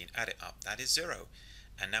 -16. Add it up, that is 0.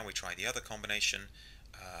 And now we try the other combination.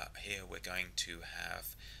 Here we're going to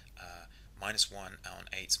have -1 on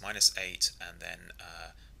 8's -8, and then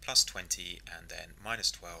 +20, and then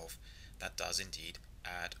 -12. That does indeed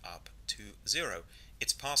add up to 0.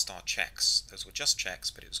 It's passed our checks. Those were just checks,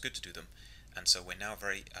 but it was good to do them. And so we're now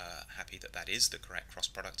very happy that that is the correct cross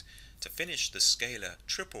product. To finish the scalar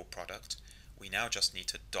triple product, we now just need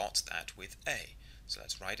to dot that with A. So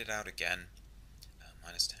let's write it out again.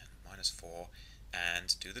 -10, -4,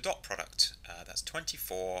 and do the dot product. That's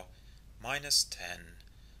 24 minus 10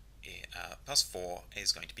 plus 4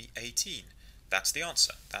 is going to be 18. That's the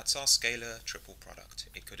answer. That's our scalar triple product.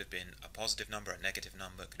 It could have been a positive number, a negative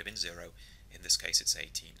number, it could have been 0. In this case it's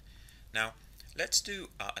 18. Now let's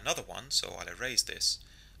do another one, so I'll erase this,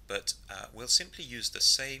 but we'll simply use the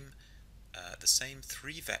same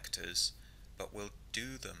 3 vectors, but we'll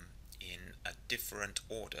do them in a different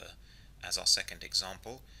order as our second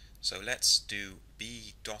example. So let's do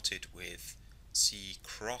B dotted with C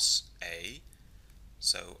cross A.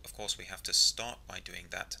 So of course we have to start by doing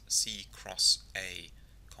that C cross A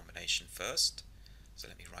combination first. So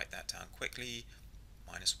let me write that down quickly.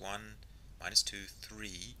 -1, -2,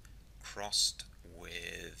 3 crossed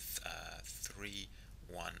with 3,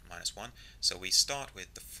 1, -1. So we start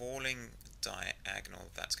with the falling diagonal,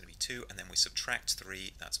 that's going to be 2, and then we subtract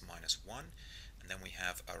 3, that's -1. And then we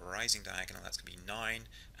have a rising diagonal, that's going to be 9,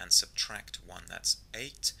 and subtract 1, that's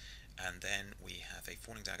 8. And then we have a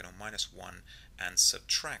falling diagonal, -1, and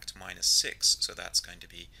subtract -6, so that's going to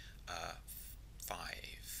be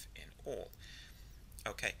 5 in all.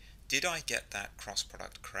 Okay, did I get that cross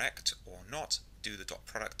product correct or not? Do the dot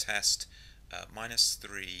product test.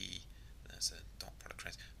 -3, there's a dot product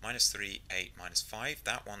test. -3, 8, -5,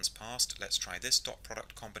 that one's passed. Let's try this dot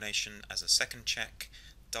product combination as a second check.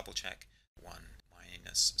 Double check. 1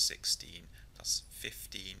 minus 16 plus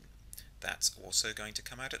 15. That's also going to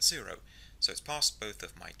come out at 0. So it's passed both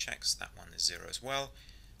of my checks. That one is 0 as well.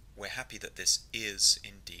 We're happy that this is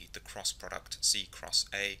indeed the cross product C cross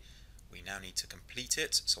A. We now need to complete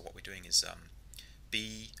it. So what we're doing is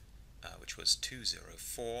B, which was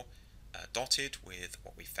 204, dotted with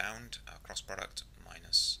what we found, cross product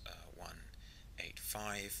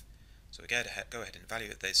 -185. So we go ahead and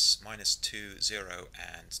evaluate this, -2, 0,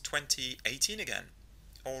 and 20, 18 again.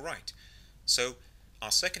 All right. So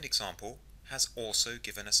our second example has also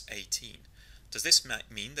given us 18. Does this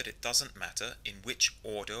mean that it doesn't matter in which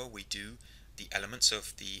order we do the elements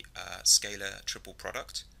of the scalar triple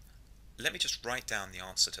product? Let me just write down the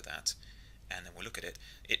answer to that, and then we'll look at it.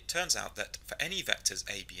 It turns out that for any vectors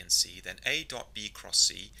A, B, and C, then A dot B cross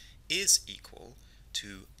C is equal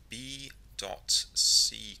to B dot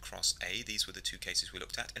C cross A. These were the two cases we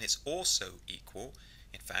looked at, and it's also equal,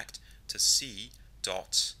 in fact, to C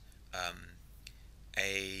dot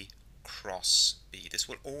A cross B. This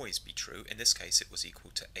will always be true. In this case, it was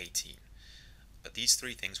equal to 18. But these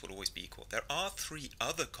 3 things will always be equal. There are 3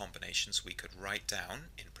 other combinations we could write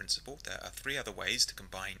down in principle. There are 3 other ways to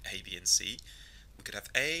combine A, B, and C. We could have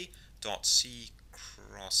A dot C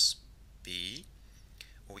cross B,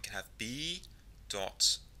 or we could have B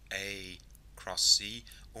dot A cross C,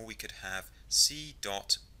 or we could have C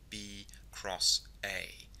dot B cross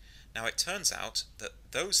A. Now it turns out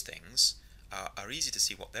that those things are easy to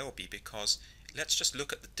see what they will be, because let's just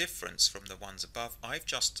look at the difference from the ones above. I've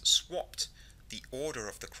just swapped the order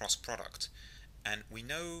of the cross product, and we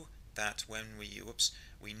know that when we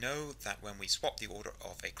swap the order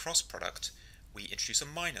of a cross product, we introduce a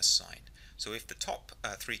minus sign. So if the top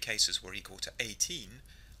 3 cases were equal to 18,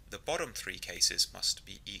 the bottom 3 cases must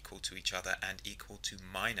be equal to each other and equal to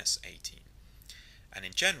 -18. And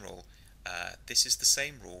in general, this is the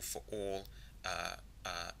same rule for all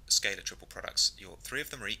scalar triple products. 3 of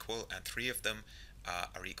them are equal, and 3 of them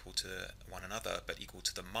are equal to one another, but equal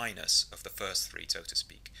to the minus of the first 3, so to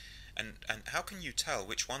speak. And how can you tell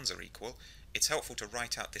which ones are equal? It's helpful to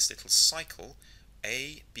write out this little cycle,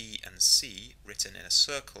 A, B, and C, written in a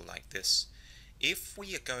circle like this. if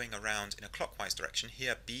we are going around in a clockwise direction,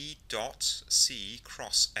 here B dot C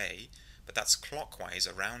cross A, but that's clockwise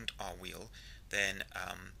around our wheel, then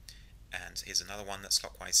and here's another one that's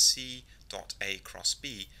clockwise, C dot A cross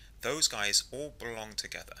B, those guys all belong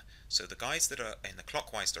together. So the guys that are in the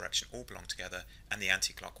clockwise direction all belong together, and the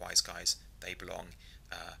anti-clockwise guys, they belong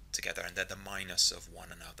together, and they're the minus of one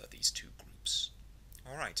another, these two groups.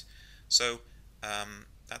 Alright, so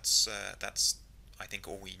that's I think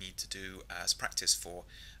all we need to do as practice for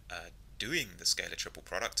doing the scalar triple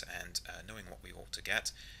product and knowing what we ought to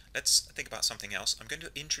get. Let's think about something else. I'm going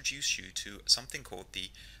to introduce you to something called the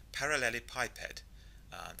parallelepiped.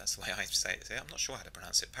 That's the way I say it. I'm not sure how to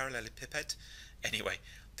pronounce it. Parallelepiped. Anyway,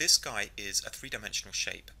 this guy is a three-dimensional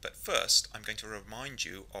shape, but first I'm going to remind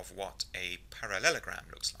you of what a parallelogram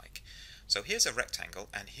looks like. So here's a rectangle,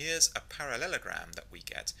 and here's a parallelogram that we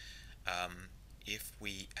get if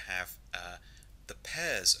we have the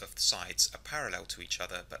pairs of the sides are parallel to each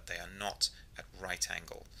other, but they are not at right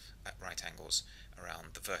angles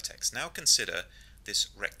around the vertex. Now consider this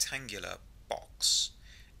rectangular box,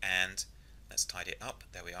 and let's tidy it up.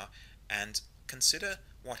 There we are. And consider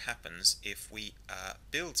what happens if we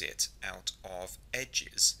build it out of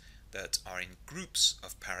edges that are in groups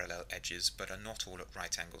of parallel edges but are not all at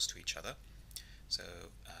right angles to each other. So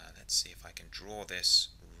let's see if I can draw this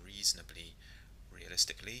reasonably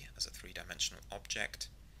realistically as a three-dimensional object.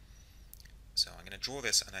 So I'm going to draw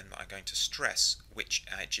this, and then I'm going to stress which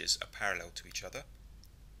edges are parallel to each other.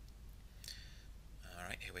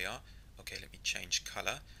 Alright, here we are. Okay, let me change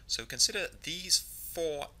color. So consider these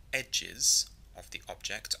four edges of the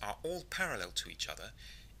object are all parallel to each other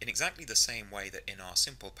in exactly the same way that in our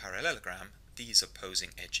simple parallelogram these opposing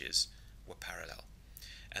edges were parallel.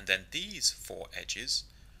 And then these four edges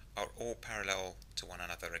are all parallel to one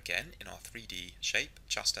another again in our 3D shape,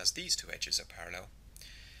 just as these two edges are parallel.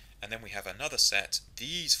 And then we have another set.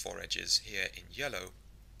 These four edges here in yellow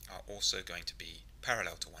are also going to be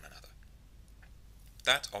parallel to one another.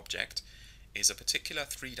 That object is a particular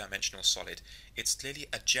three-dimensional solid. It's clearly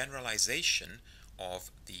a generalization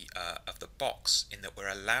of the box, in that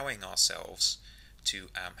we're allowing ourselves to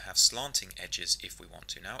have slanting edges if we want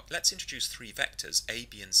to. Now let's introduce three vectors, A,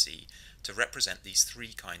 B, and C, to represent these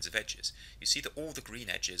three kinds of edges. You see that all the green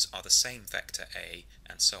edges are the same vector A,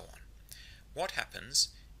 and so on. What happens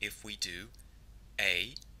if we do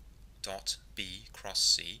A dot B cross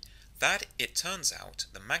C? That, it turns out,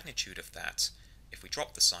 the magnitude of that, if we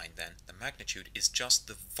drop the sign then, the magnitude is just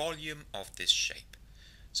the volume of this shape.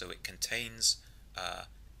 So it contains,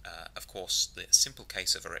 of course, the simple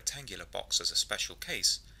case of a rectangular box as a special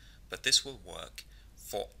case, but this will work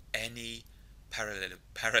for any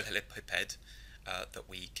parallelepiped that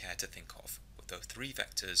we care to think of. Though three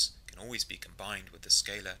vectors can always be combined with the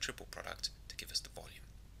scalar triple product to give us the volume.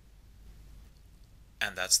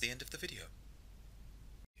 And that's the end of the video.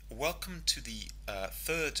 Welcome to the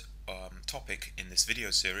third topic in this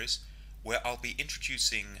video series, where I'll be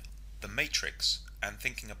introducing the matrix and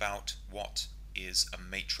thinking about what is a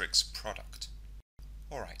matrix product.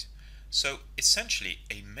 Alright, so essentially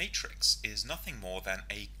a matrix is nothing more than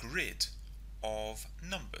a grid of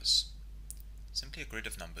numbers. Simply a grid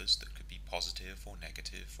of numbers that could be positive or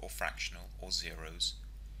negative or fractional or zeros.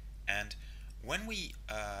 And when we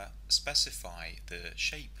specify the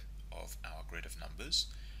shape of our grid of numbers,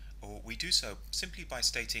 we do so simply by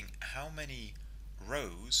stating how many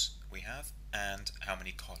rows we have and how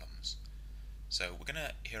many columns. So we're going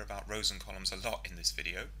to hear about rows and columns a lot in this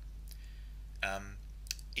video.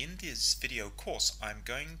 In this video course, I'm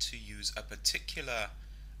going to use a particular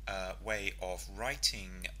way of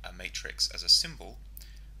writing a matrix as a symbol.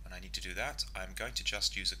 When I need to do that, I'm going to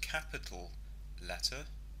just use a capital letter,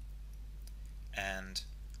 and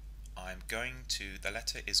the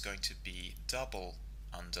letter is going to be double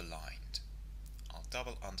underlined. I'll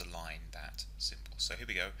double underline that symbol. So here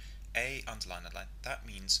we go, A underline, underline. That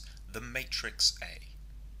means the matrix A.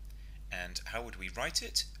 And how would we write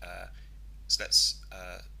it? So let's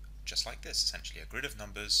just like this, essentially a grid of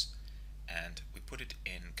numbers, and we put it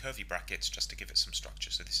in curvy brackets just to give it some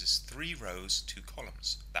structure. So this is 3 rows, 2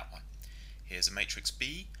 columns, that one. Here's a matrix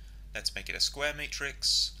B. Let's make it a square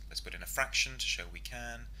matrix. Let's put in a fraction to show we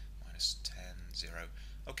can. Minus 10, 0.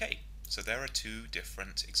 Okay, so there are 2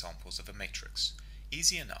 different examples of a matrix.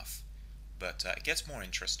 Easy enough, but it gets more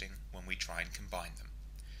interesting when we try and combine them.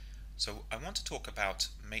 So I want to talk about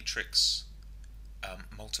matrix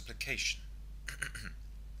multiplication.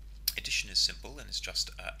 Addition is simple and it's just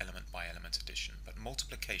element by element addition, but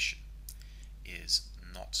multiplication is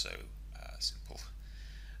not so simple.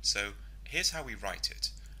 So here's how we write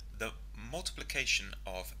it. The multiplication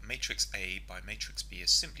of matrix A by matrix B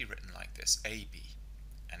is simply written like this, AB,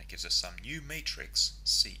 and it gives us some new matrix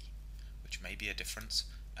C, which may be a different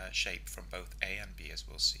shape from both A and B, as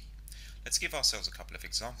we'll see. Let's give ourselves a couple of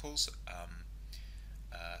examples.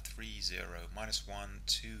 3, 0, minus 1,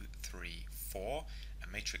 2, 3, 4,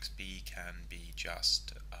 and matrix B can be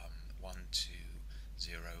just 1, 2,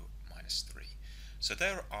 0, minus 3. So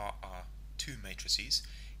there are our two matrices.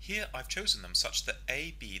 Here I've chosen them such that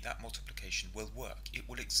AB, that multiplication, will work. It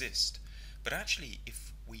will exist. But actually,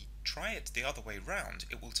 if we try it the other way round,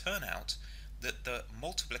 it will turn out that the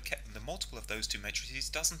multiple of those two matrices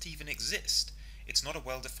doesn't even exist. It's not a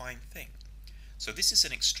well-defined thing. So this is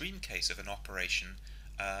an extreme case of an operation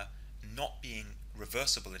not being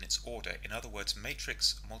reversible in its order. In other words,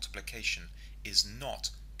 matrix multiplication is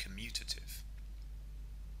not commutative.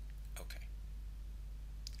 Okay.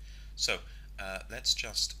 So let's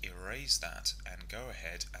just erase that and go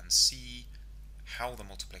ahead and see how the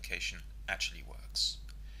multiplication actually works.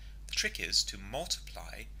 The trick is to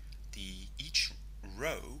multiply each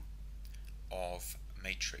row of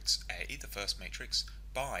matrix A, the first matrix,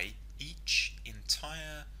 by each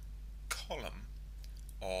entire column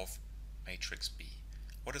of matrix B.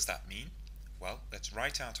 What does that mean? Well, let's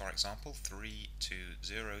write out our example: 3, 2,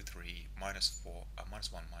 0, 3, minus 4,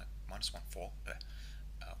 minus 1, minus 1, 4,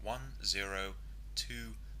 1, 0, 2,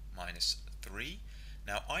 minus 3.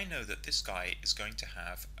 Now I know that this guy is going to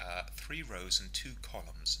have 3 rows and 2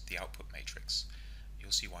 columns, the output matrix.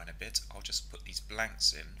 You'll see why in a bit. I'll just put these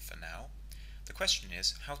blanks in for now. The question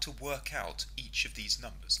is how to work out each of these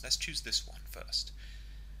numbers. Let's choose this one first.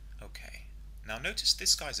 Okay. Now notice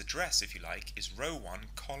this guy's address, if you like, is row 1,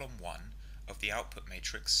 column 1 of the output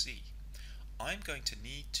matrix C. I'm going to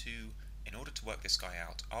need to, in order to work this guy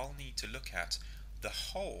out, I'll need to look at the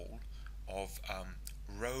whole of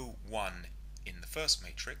row 1 in the first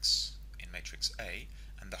matrix, in matrix A,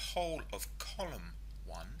 and the whole of column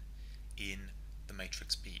 1 in the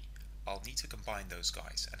matrix B. I'll need to combine those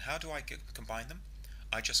guys. And how do I combine them?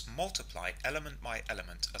 I just multiply element by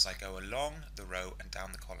element as I go along the row and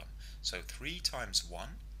down the column. So 3 times 1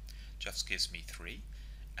 just gives me 3,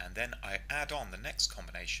 and then I add on the next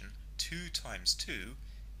combination. 2 times 2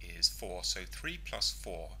 is 4, so 3 plus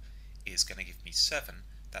 4 is going to give me 7.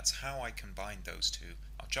 That's how I combine those two.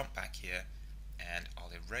 I'll jump back here and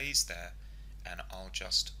I'll erase there, and I'll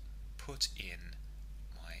just put in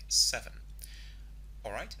my 7.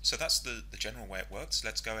 Alright, so that's the general way it works.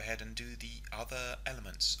 Let's go ahead and do the other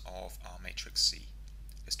elements of our matrix C.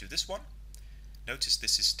 Let's do this one. Notice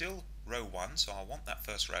this is still row 1, so I want that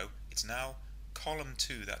first row. It's now column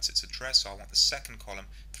 2, that's its address, so I want the second column.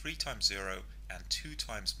 3 times 0 and 2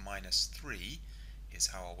 times minus 3 is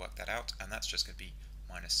how I'll work that out, and that's just going to be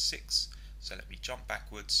minus 6. So let me jump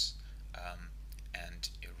backwards and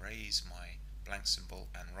erase my blank symbol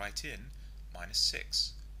and write in minus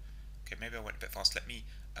 6. Okay, maybe I went a bit fast. Let me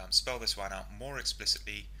spell this one out more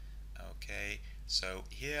explicitly. Okay, so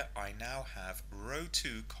here I now have row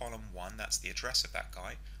 2, column 1, that's the address of that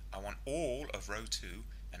guy. I want all of row 2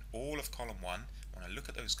 and all of column 1. I want to look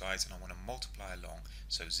at those guys and I want to multiply along.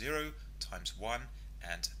 So 0 times 1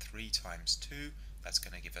 and 3 times 2, that's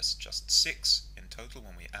going to give us just 6 in total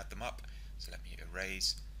when we add them up. So let me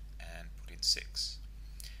erase and put in 6.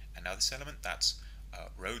 And now this element, that's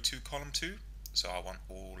row 2, column 2. So I want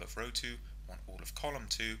all of row 2, I want all of column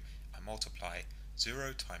 2. I multiply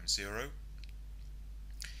 0 times 0,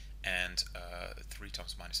 and 3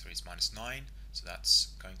 times minus 3 is minus 9, so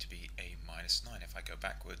that's going to be a minus 9 if I go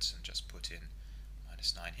backwards and just put in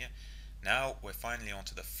minus 9 here. Now we're finally on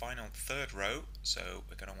to the final third row, so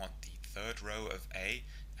we're going to want the third row of A,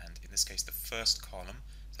 and in this case the first column.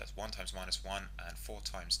 So that's 1 times minus 1, and 4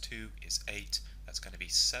 times 2 is 8, that's going to be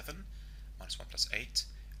 7, minus 1 plus 8,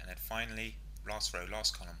 and then finally last row,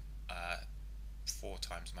 last column, 4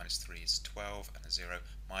 times minus 3 is 12, and a 0,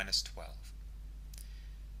 minus 12.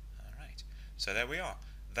 Alright, so there we are.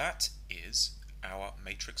 That is our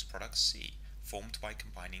matrix product C, formed by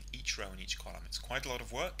combining each row and each column. It's quite a lot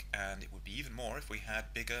of work, and it would be even more if we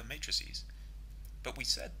had bigger matrices. But we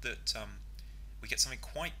said that we get something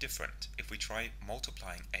quite different if we try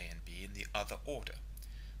multiplying A and B in the other order.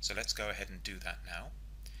 So let's go ahead and do that now.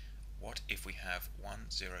 What if we have 1,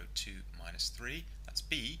 0, 2, minus 3, that's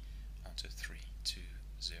B, onto 3, 2,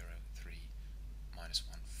 0, 3, minus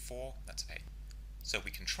 1, 4, that's A. So we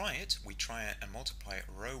can try it, we try it and multiply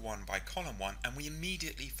row 1 by column 1, and we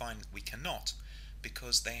immediately find that we cannot,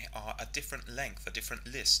 because they are a different length, a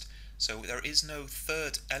different list. So there is no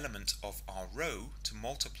third element of our row to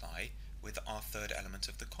multiply with our third element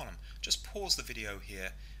of the column. Just pause the video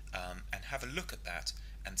here and have a look at that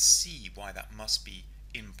and see why that must be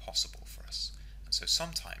impossible for us. And so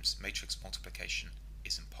sometimes matrix multiplication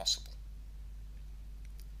is impossible.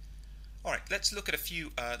 Alright, let's look at a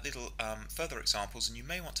few little further examples, and you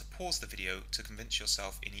may want to pause the video to convince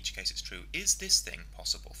yourself in each case it's true. Is this thing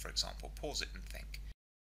possible, for example? Pause it and think.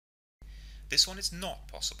 This one is not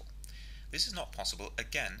possible. This is not possible,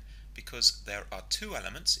 again, because there are two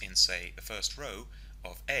elements in, say, the first row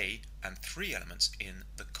of A and three elements in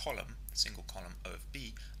the column, single column of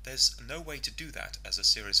B. There's no way to do that as a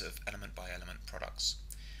series of element by element products.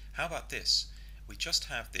 How about this? We just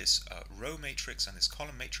have this row matrix and this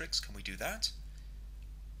column matrix. Can we do that?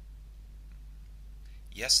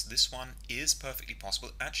 Yes, this one is perfectly possible.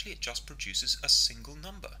 Actually, it just produces a single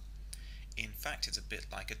number. In fact, it's a bit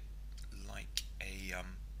like a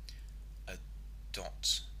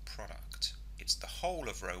dot product. It's the whole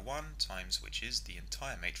of row 1 times, which is the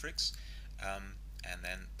entire matrix, and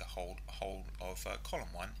then the whole of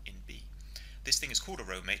column 1 in B. This thing is called a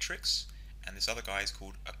row matrix, and this other guy is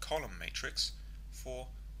called a column matrix for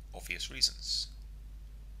obvious reasons.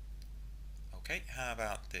 Okay, how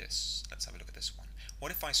about this? Let's have a look at this one.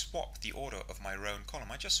 What if I swap the order of my row and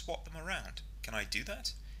column? I just swap them around. Can I do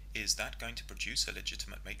that? Is that going to produce a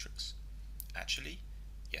legitimate matrix? Actually,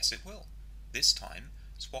 yes it will. This time,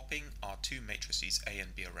 swapping our two matrices A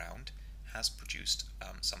and B around has produced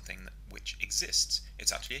something which exists.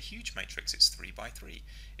 It's actually a huge matrix. It's 3 by 3.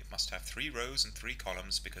 It must have 3 rows and 3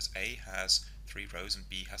 columns because A has 3 rows and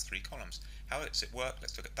B has 3 columns. How does it work?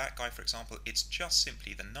 Let's look at that guy, for example. It's just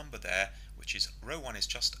simply the number there, which is row 1 is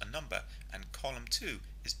just a number and column 2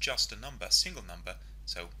 is just a number, single number,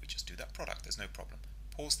 so we just do that product. There's no problem.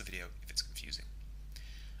 Pause the video if it's confusing.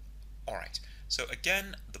 Alright, so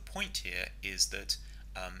again, the point here is that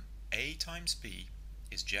A times B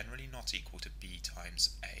is generally not equal to B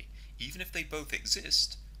times A. Even if they both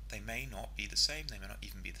exist, they may not be the same, they may not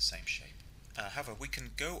even be the same shape. However, we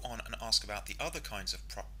can go on and ask about the other kinds of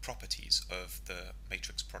properties of the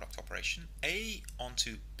matrix product operation. A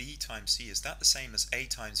onto B times C, is that the same as A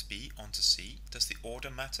times B onto C? Does the order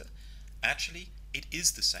matter? Actually, it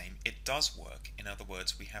is the same. It does work. In other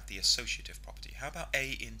words, we have the associative property. How about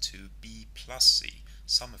A into B plus C,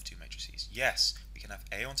 sum of two matrices? Yes, we can have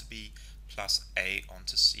A onto B plus A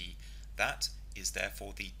onto C. That is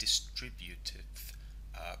therefore the distributive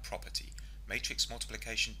property. Matrix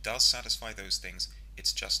multiplication does satisfy those things,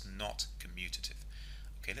 it's just not commutative.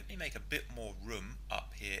 Okay, let me make a bit more room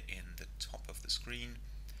up here in the top of the screen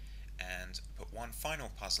and put one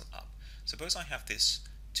final puzzle up. Suppose I have this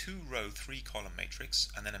 2-row 3-column matrix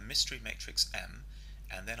and then a mystery matrix M,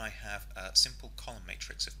 and then I have a simple column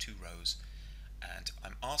matrix of 2 rows, and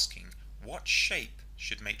I'm asking what shape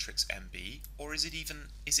should matrix M be, or is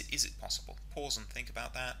it possible? Pause and think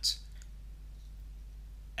about that.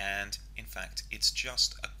 And in fact, it's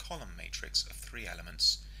just a column matrix of 3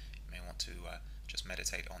 elements. You may want to just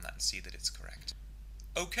meditate on that and see that it's correct.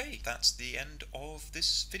 Okay, that's the end of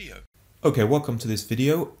this video. Okay, welcome to this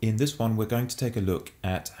video. In this one, we're going to take a look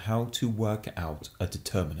at how to work out a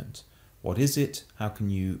determinant. What is it? How can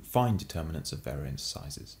you find determinants of variance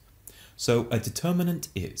sizes? So a determinant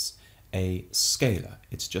is a scalar.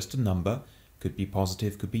 It's just a number, could be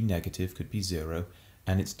positive, could be negative, could be 0,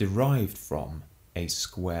 and it's derived from a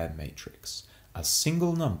square matrix. A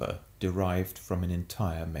single number derived from an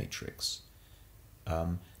entire matrix.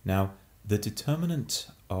 Now, the determinant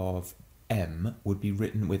of M would be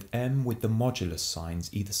written with M with the modulus signs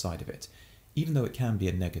either side of it, even though it can be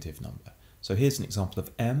a negative number. So here's an example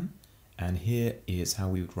of M, and here is how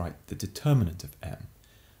we would write the determinant of M.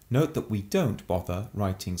 Note that we don't bother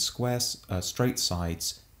writing squares, straight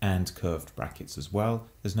sides and curved brackets as well.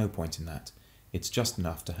 There's no point in that. It's just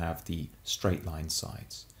enough to have the straight line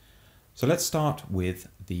sides. So let's start with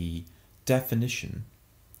the definition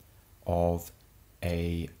of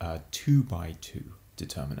a 2 by 2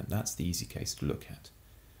 determinant. That's the easy case to look at.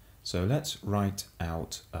 So let's write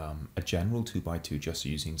out a general 2 by 2 just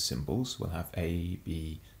using symbols. We'll have A,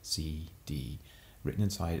 B, C, D. Written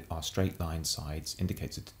inside our straight line sides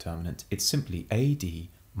indicates a determinant. It's simply AD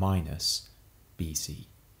minus BC.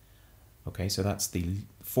 Okay, so that's the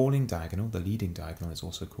falling diagonal, the leading diagonal is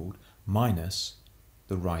also called, minus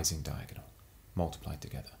the rising diagonal, multiplied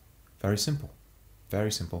together. Very simple,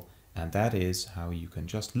 and that is how you can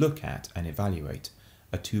just look at and evaluate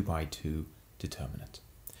a 2 by 2 determinant.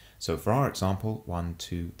 So for our example, 1,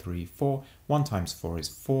 2, 3, 4, 1 times 4 is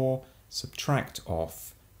 4, subtract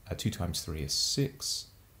off 2 times 3 is 6,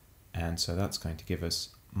 and so that's going to give us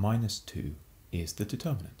minus 2 is the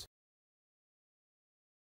determinant.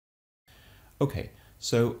 Okay,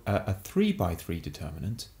 so a 3 by 3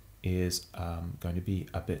 determinant is going to be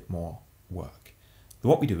a bit more work.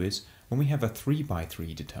 What we do is, when we have a 3 by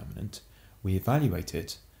 3 determinant, we evaluate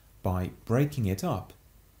it by breaking it up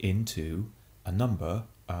into a number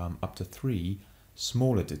up to 3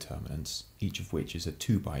 smaller determinants, each of which is a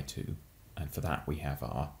 2 by 2, and for that we have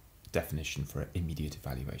our definition for immediate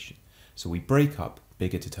evaluation. So we break up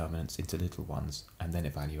bigger determinants into little ones and then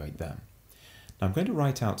evaluate them. Now I'm going to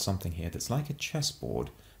write out something here that's like a chessboard,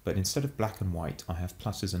 but instead of black and white I have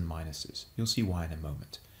pluses and minuses. You'll see why in a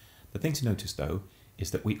moment. The thing to notice though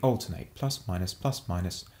is that we alternate plus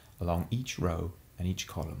minus along each row and each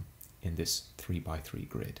column in this 3 by 3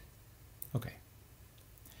 grid. Okay.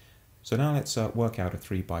 So now let's work out a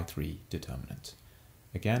 3 by 3 determinant.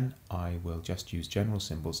 Again, I will just use general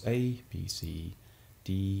symbols A, B, C,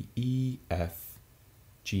 D, E, F,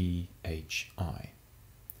 G, H, I.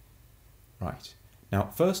 Right. Now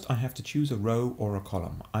first I have to choose a row or a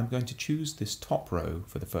column. I'm going to choose this top row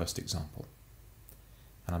for the first example.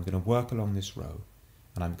 And I'm going to work along this row,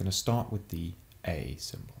 and I'm going to start with the A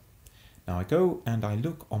symbol. Now I go and I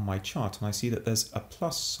look on my chart and I see that there's a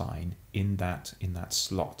plus sign in that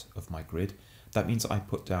slot of my grid. That means I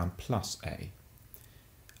put down plus A.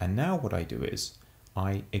 And now what I do is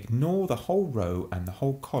I ignore the whole row and the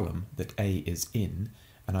whole column that A is in,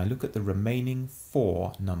 and I look at the remaining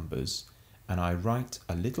 4 numbers and I write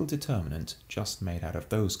a little determinant just made out of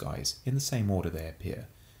those guys in the same order they appear.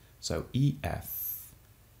 So EF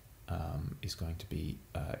is going to be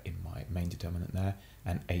in my main determinant there,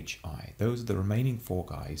 and HI. Those are the remaining 4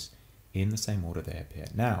 guys in the same order they appear.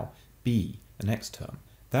 Now, B, the next term,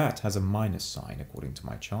 that has a minus sign according to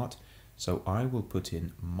my chart, so I will put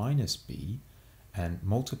in minus B and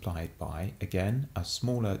multiply it by, again, a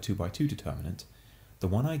smaller 2 by 2 determinant, the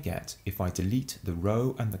one I get if I delete the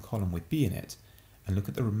row and the column with B in it and look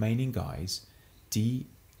at the remaining guys, D,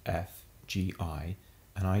 F, G, I,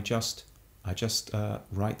 and I just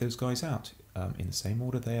write those guys out in the same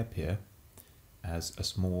order they appear as a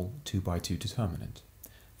small 2 by 2 determinant.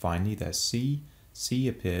 Finally, there's C. C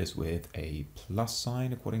appears with a plus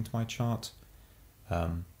sign according to my chart.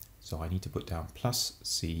 So I need to put down plus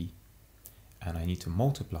C, and I need to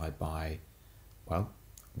multiply by, well,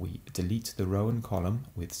 we delete the row and column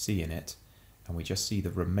with C in it, and we just see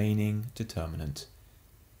the remaining determinant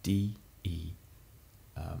D, E,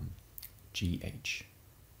 G, H.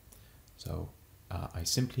 So I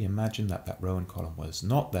simply imagine that that row and column was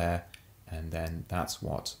not there, and then that's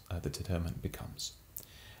what the determinant becomes.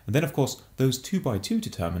 And then of course those 2 by 2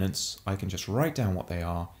 determinants, I can just write down what they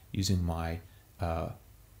are using my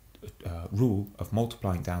rule of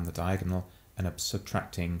multiplying down the diagonal and of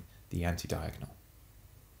subtracting the anti-diagonal.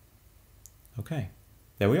 Okay,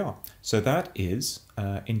 there we are. So that is,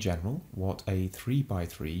 in general, what a 3 by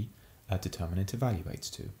 3 determinant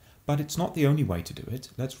evaluates to. But it's not the only way to do it.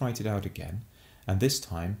 Let's write it out again. And this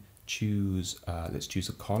time, let's choose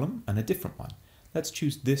a column and a different one. Let's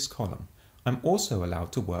choose this column. I'm also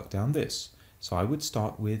allowed to work down this. So I would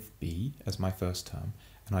start with B as my first term,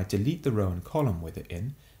 and I'd delete the row and column with it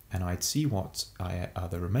in, and I'd see what are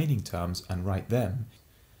the remaining terms and write them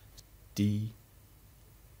D,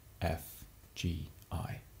 F, G,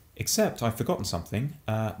 I. Except I've forgotten something.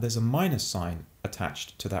 There's a minus sign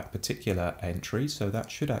attached to that particular entry, so that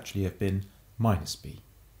should actually have been minus B.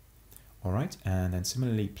 All right, and then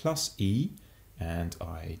similarly plus E, and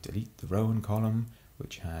I delete the row and column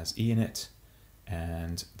which has E in it,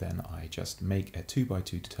 and then I just make a 2 by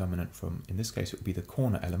 2 determinant from, in this case it would be the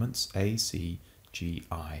corner elements, A, C, G,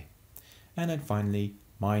 I. And then finally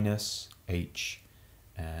minus H,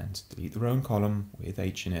 and delete the row and column with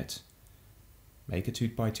H in it, make a 2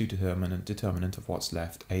 by 2 determinant of what's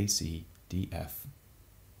left, A, C, D, F.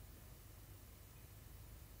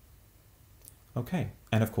 Okay,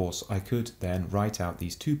 and of course I could then write out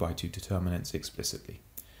these 2 by 2 determinants explicitly.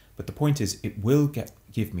 But the point is, it will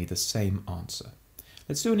give me the same answer.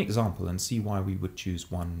 Let's do an example and see why we would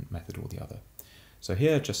choose one method or the other. So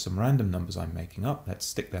here are just some random numbers I'm making up. Let's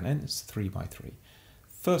stick that in. It's 3 by 3.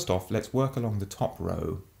 First off, let's work along the top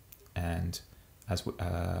row, and as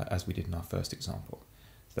we did in our first example.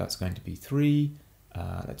 So that's going to be 3.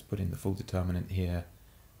 Let's put in the full determinant here,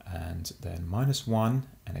 and then minus 1,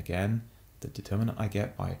 and again the determinant I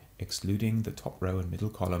get by excluding the top row and middle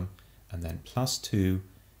column, and then plus 2.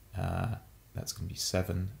 That's going to be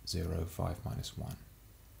 7, 0, 5, minus 1.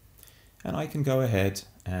 And I can go ahead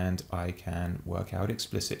and I can work out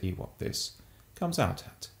explicitly what this comes out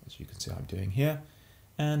at, as you can see I'm doing here.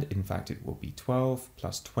 And in fact it will be 12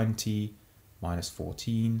 plus 20 minus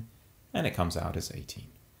 14, and it comes out as 18.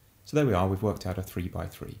 So there we are, we've worked out a 3 by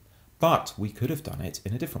 3. But we could have done it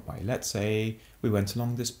in a different way. Let's say we went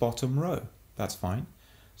along this bottom row. That's fine.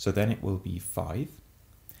 So then it will be 5.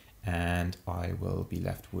 and I will be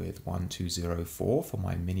left with 1, 2, 0, 4 for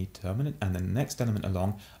my mini determinant, and then the next element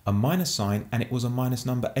along, a minus sign, and it was a minus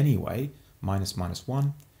number anyway, minus minus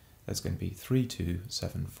 1, that's going to be 3, 2,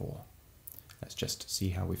 7, 4. Let's just see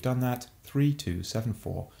how we've done that, 3, 2, 7,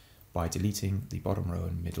 4, by deleting the bottom row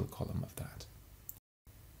and middle column of that.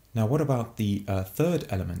 Now what about the third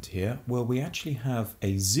element here? Well, we actually have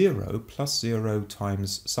a 0 plus 0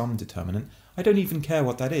 times some determinant. I don't even care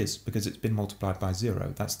what that is because it's been multiplied by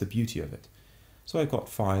 0. That's the beauty of it. So I've got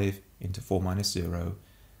 5 into 4 minus 0,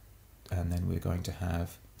 and then we're going to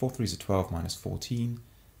have 4 3s are 12 minus 14.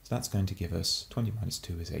 So that's going to give us 20 minus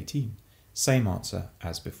 2 is 18. Same answer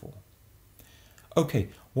as before. Okay,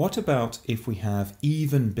 what about if we have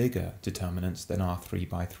even bigger determinants than our 3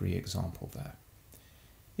 by 3 example there?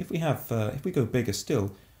 If we go bigger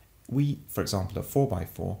still, for example, a 4 by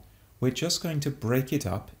 4, we're just going to break it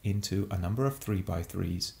up into a number of 3 by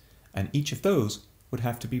 3s, and each of those would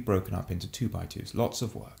have to be broken up into 2 by 2s. Lots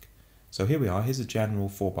of work. So here we are. Here's a general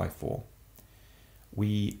 4 by 4.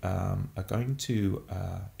 We are going to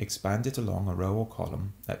expand it along a row or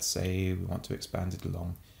column. Let's say we want to expand it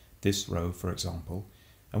along this row, for example,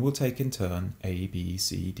 and we'll take in turn A, B,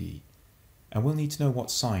 C, D. And we'll need to know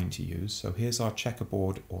what sign to use. So here's our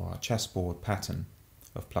checkerboard or our chessboard pattern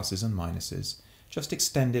of pluses and minuses, just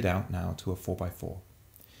extended out now to a 4 by 4.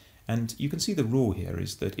 And you can see the rule here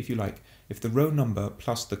is that if the row number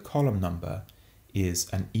plus the column number is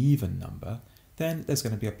an even number, then there's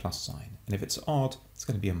going to be a plus sign. And if it's odd, it's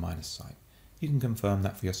going to be a minus sign. You can confirm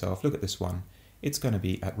that for yourself. Look at this one. It's going to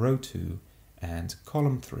be at row 2 and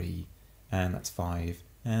column 3, and that's 5.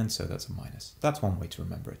 And so that's a minus. That's one way to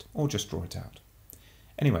remember it, or just draw it out.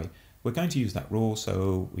 Anyway, we're going to use that rule,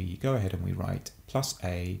 so we go ahead and we write plus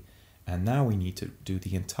A, and now we need to do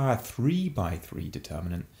the entire 3 by 3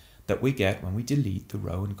 determinant that we get when we delete the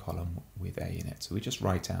row and column with A in it. So we just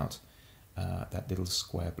write out that little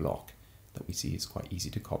square block that we see is quite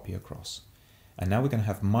easy to copy across. And now we're going to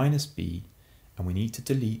have minus B, and we need to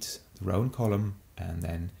delete the row and column and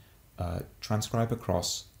then transcribe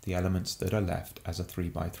across the elements that are left as a 3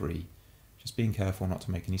 by 3, just being careful not to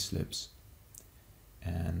make any slips.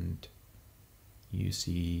 And you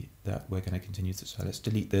see that we're going to continue to, so let's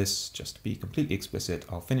delete this just to be completely explicit.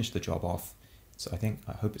 I'll finish the job off. So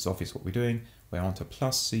I hope it's obvious what we're doing. We're on to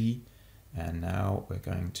plus C, and now we're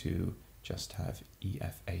going to just have E,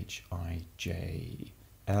 F, H, I, J,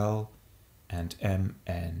 L, and M,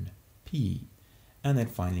 N, P, and then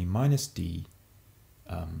finally minus D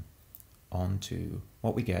onto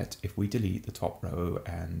what we get if we delete the top row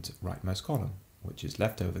and rightmost column, which is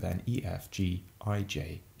left over then E, F, G, I,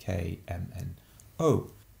 J, K, M, N, O.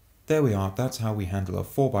 There we are. That's how we handle a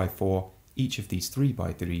 4 by 4. Each of these 3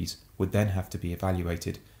 by 3s would then have to be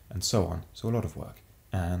evaluated and so on. So a lot of work.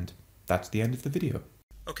 And that's the end of the video.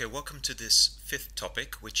 Okay, welcome to this fifth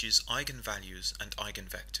topic, which is eigenvalues and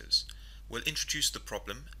eigenvectors. We'll introduce the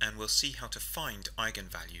problem and we'll see how to find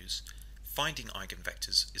eigenvalues. Finding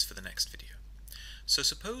eigenvectors is for the next video. So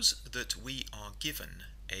suppose that we are given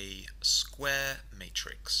a square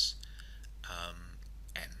matrix,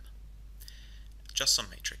 M, just some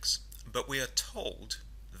matrix, but we are told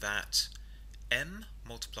that M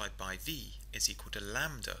multiplied by V is equal to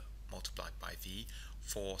lambda multiplied by V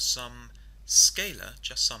for some scalar,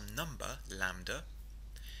 just some number, lambda,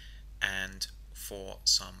 and for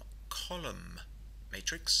some column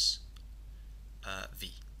matrix,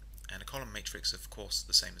 V. And a column matrix, of course,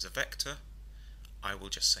 the same as a vector. I will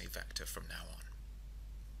just say vector from now on.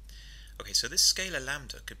 Okay, so this scalar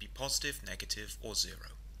lambda could be positive, negative, or 0.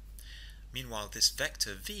 Meanwhile, this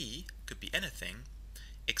vector V could be anything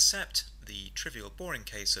except the trivial boring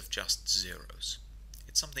case of just zeros.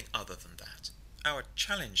 It's something other than that. Our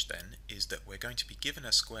challenge then is that we're going to be given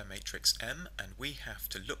a square matrix M, and we have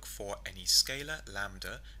to look for any scalar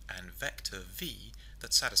lambda and vector V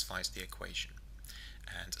that satisfies the equation.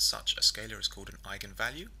 And such a scalar is called an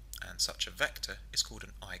eigenvalue, and such a vector is called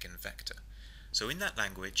an eigenvector. So in that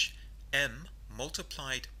language, M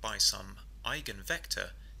multiplied by some eigenvector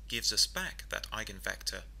gives us back that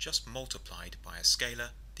eigenvector just multiplied by a scalar,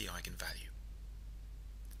 the eigenvalue.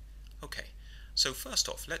 Okay, so first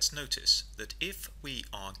off, let's notice that if we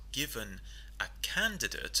are given a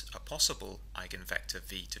candidate, a possible eigenvector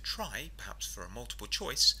V to try, perhaps for a multiple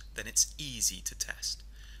choice, then it's easy to test.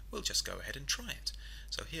 We'll just go ahead and try it.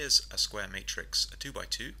 So here's a square matrix, a 2 by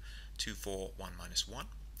 2, 2, 4, 1, minus 1,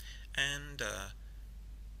 and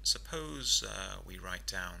suppose we write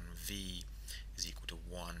down V is equal to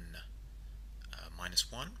 1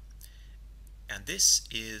 minus 1, and this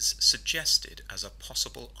is suggested as a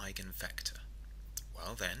possible eigenvector.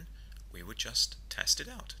 Well then, we would just test it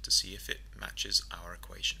out to see if it matches our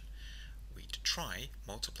equation. need to try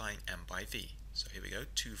multiplying m by v. So here we go,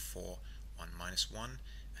 2, 4, 1, minus 1,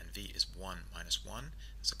 and v is 1 minus 1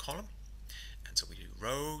 as a column. And so we do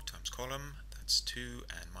row times column, that's 2,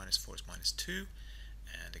 and minus 4 is minus 2.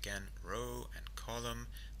 And again, row and column,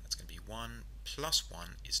 that's going to be 1 plus 1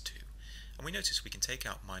 is 2. And we notice we can take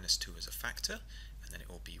out minus 2 as a factor, and then it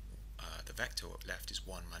will be the vector left is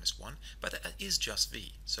 1 minus 1, but that is just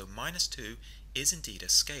v. So minus 2 is indeed a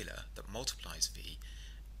scalar that multiplies v,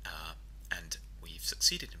 and we've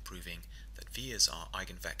succeeded in proving that v is our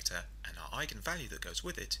eigenvector, and our eigenvalue that goes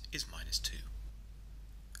with it is minus 2.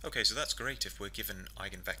 Okay, so that's great if we're given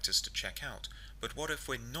eigenvectors to check out, but what if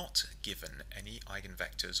we're not given any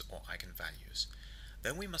eigenvectors or eigenvalues?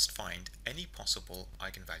 Then we must find any possible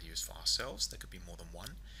eigenvalues for ourselves. There could be more than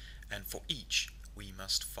one, and for each we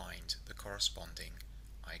must find the corresponding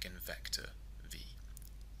eigenvector v.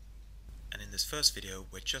 And in this first video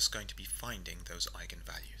we're just going to be finding those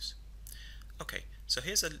eigenvalues. Okay, so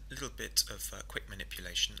here's a little bit of quick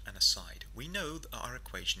manipulation and aside. We know that our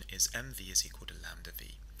equation is mv is equal to lambda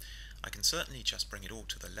v. I can certainly just bring it all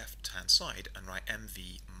to the left hand side and write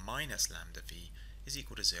mv minus lambda v is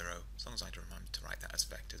equal to 0, as long as I remember to write that as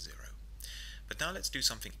vector 0. But now let's do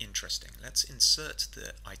something interesting. Let's insert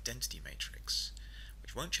the identity matrix,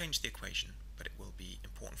 which won't change the equation, but it will be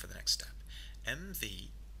important for the next step. mv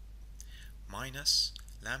minus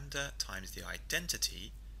lambda times the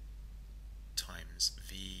identity times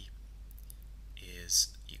v is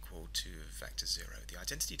equal to vector 0. The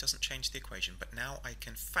identity doesn't change the equation, but now I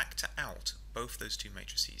can factor out both those two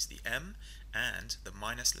matrices, the m and the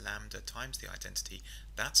minus lambda times the identity.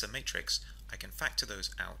 That's a matrix. I can factor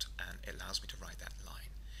those out, and it allows me to write that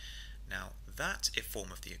line. Now, that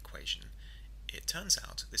form of the equation, it turns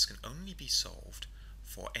out this can only be solved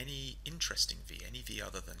for any interesting v, any v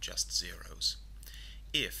other than just zeros,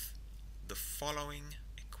 if the following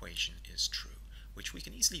equation is true, which we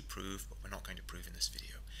can easily prove, but we're not going to prove in this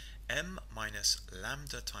video. M minus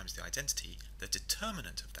lambda times the identity, the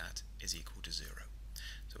determinant of that is equal to 0.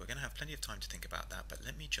 So we're going to have plenty of time to think about that, but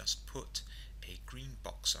let me just put a green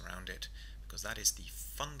box around it, because that is the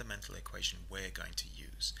fundamental equation we're going to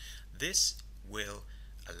use. This will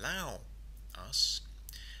allow us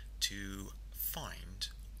to find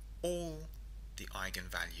all the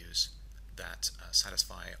eigenvalues that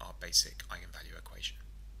satisfy our basic eigenvalue equation.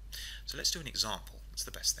 So let's do an example. That's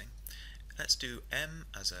the best thing. Let's do m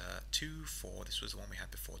as a 2, 4. This was the one we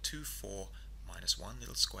had before. 2, 4, minus 1,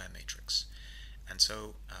 little square matrix. And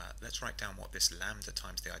so let's write down what this lambda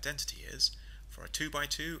times the identity is. For a 2 by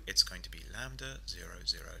 2, it's going to be lambda, 0,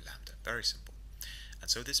 0, lambda. Very simple. And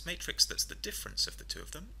so this matrix that's the difference of the two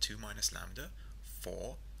of them, 2 minus lambda,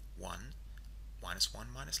 4, 1, minus 1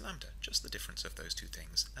 minus lambda, just the difference of those two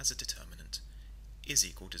things as a determinant, is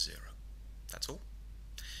equal to 0. That's all.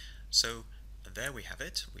 So there we have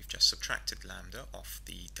it. We've just subtracted lambda off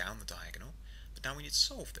down the diagonal, but now we need to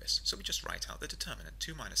solve this. So we just write out the determinant.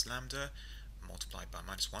 2 minus lambda multiplied by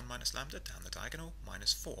minus 1 minus lambda down the diagonal,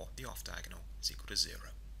 minus 4, the off diagonal, is equal to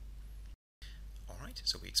 0. Alright,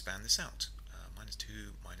 so we expand this out. Minus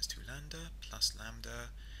 2 lambda plus lambda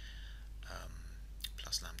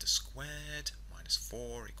squared minus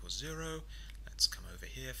 4 equals 0. Let's come over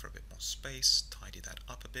here for a bit more space, tidy that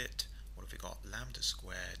up a bit. What have we got? Lambda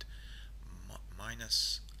squared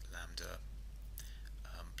minus lambda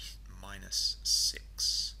minus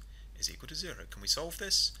 6 is equal to 0. Can we solve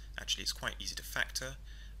this? Actually, it's quite easy to factor.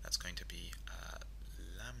 That's going to be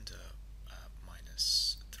lambda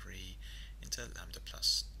minus 3 into lambda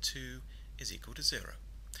plus 2 is equal to 0.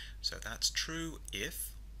 So that's true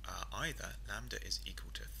if either lambda is equal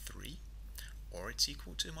to 3 or it's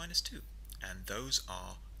equal to minus 2. And those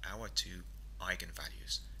are our two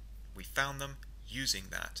eigenvalues. We found them using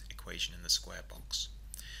that equation in the square box.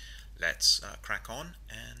 Let's crack on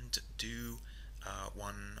and do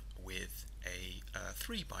one with a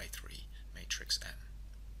 3 by 3 matrix M.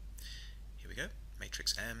 Here we go.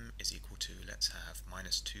 Matrix M is equal to, let's have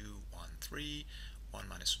minus 2, 1, 3, 1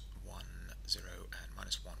 minus 1, 0, and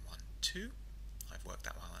minus 1, 1, 2. I've worked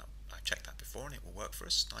that one out. I've checked that before and it will work for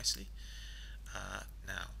us nicely.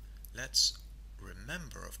 Now, let's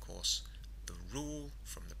remember, of course, the rule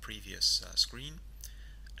from the previous screen,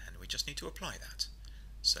 and we just need to apply that.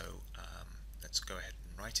 So let's go ahead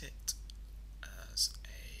and write it as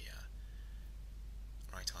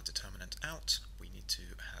write our determinant out. We need to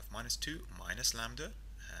have minus 2 minus lambda,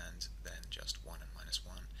 and then just 1 and minus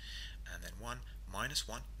 1, and then 1 minus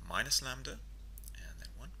 1 minus lambda, and then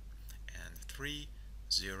 1, and 3,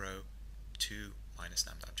 0, 2 minus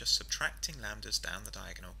lambda. I'm just subtracting lambdas down the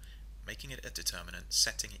diagonal, making it a determinant,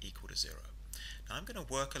 setting it equal to 0. Now I'm going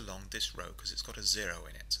to work along this row because it's got a 0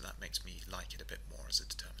 in it, so that makes me like it a bit more as a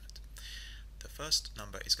determinant. The first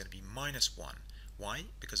number is going to be minus 1. Why?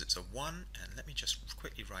 Because it's a 1, and let me just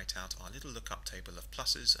quickly write out our little lookup table of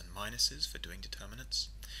pluses and minuses for doing determinants.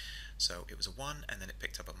 So it was a 1, and then it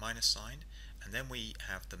picked up a minus sign, and then we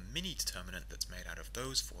have the mini determinant that's made out of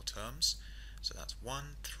those 4 terms. So that's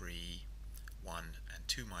 1, 3, 1, and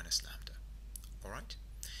 2 minus lambda. Alright?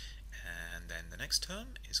 And then the next term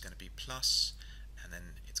is going to be plus, and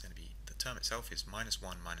then it's going to be, the term itself is minus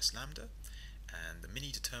 1 minus lambda, and the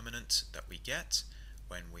mini determinant that we get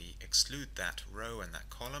when we exclude that row and that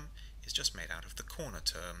column is just made out of the corner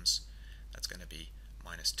terms. That's going to be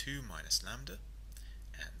minus 2 minus lambda,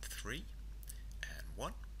 and 3, and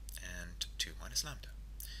 1, and 2 minus lambda.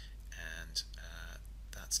 And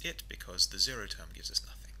that's it, because the 0 term gives us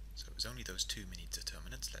nothing. So it was only those 2 mini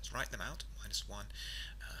determinants. Let's write them out. Minus 1,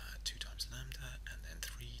 2 times lambda, and then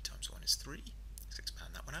 3 times 1 is 3. Let's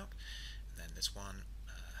expand that one out. And then this one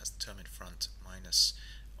has the term in front, minus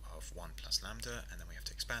of 1 plus lambda, and then we have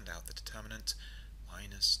to expand out the determinant,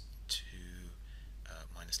 minus 2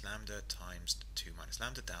 minus lambda times 2 minus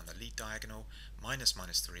lambda down the lead diagonal. Minus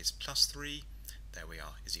 3 is plus 3. There we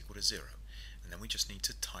are, is equal to 0. And then we just need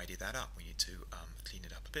to tidy that up. We need to clean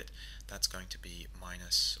it up a bit. That's going to be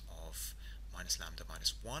minus of minus lambda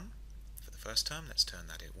minus 1 for the first term. Let's turn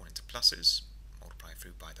that all into pluses, multiply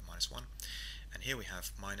through by the minus 1. And here we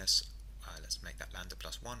have minus, let's make that lambda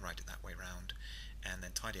plus 1, write it that way round, and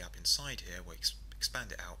then tidy up inside here. We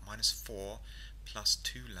expand it out, minus 4 plus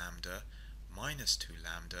 2 lambda minus 2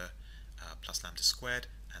 lambda plus lambda squared,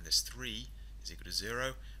 and this 3 is equal to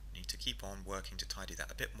 0. We need to keep on working to tidy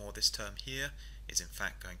that a bit more. This term here is in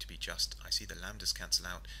fact going to be just, I see the lambdas cancel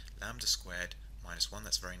out, lambda squared minus 1.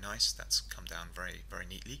 That's very nice. That's come down very, very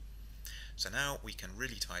neatly. So now we can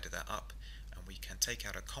really tidy that up, and we can take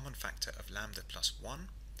out a common factor of lambda plus 1.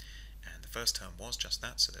 And the first term was just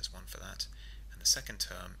that, so there's 1 for that. And the second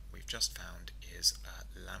term we've just found is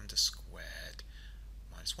lambda squared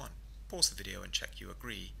minus 1. Pause the video and check you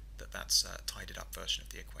agree that that's a tidied up version of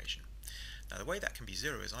the equation. Now the way that can be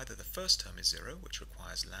 0 is either the first term is 0, which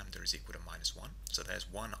requires lambda is equal to minus 1, so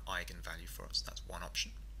there's one eigenvalue for us, that's one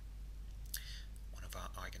option. One of our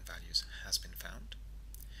eigenvalues has been found.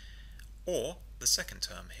 Or the second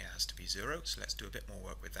term here has to be 0, so let's do a bit more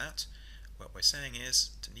work with that. What we're saying is,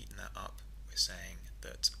 to neaten that up, we're saying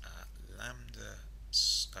that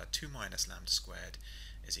 2 minus lambda squared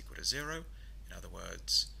is equal to 0. In other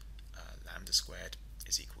words, lambda squared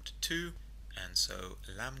is equal to 2, and so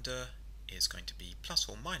lambda is going to be plus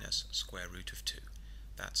or minus square root of 2.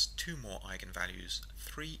 That's 2 more eigenvalues,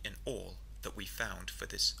 3 in all, that we found for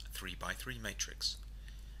this 3 by 3 matrix.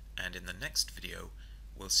 And in the next video,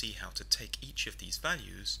 we'll see how to take each of these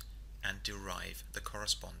values and derive the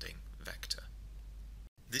corresponding vector.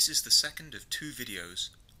 This is the second of 2 videos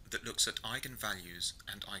that looks at eigenvalues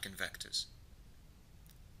and eigenvectors.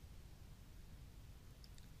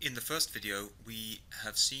 In the first video, we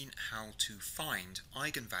have seen how to find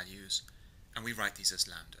eigenvalues, and we write these as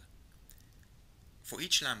lambda. For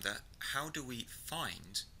each lambda, how do we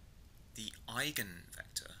find the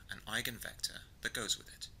eigenvector, an eigenvector that goes with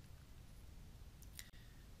it?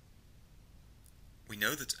 We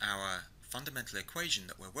know that our fundamental equation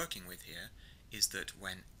that we're working with here is that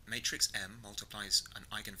when matrix M multiplies an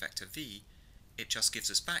eigenvector V, it just gives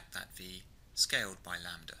us back that V scaled by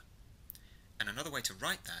lambda. And another way to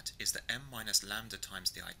write that is that M minus lambda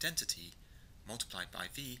times the identity multiplied by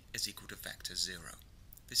V is equal to vector 0.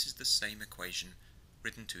 This is the same equation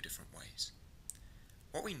written 2 different ways.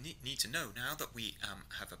 What we need to know now that we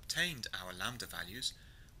have obtained our lambda values,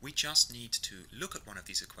 we just need to look at one of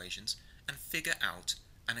these equations and figure out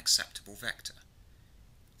an acceptable vector.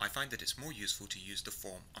 I find that it's more useful to use the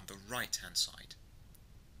form on the right hand side.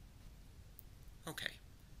 Okay,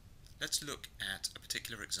 let's look at a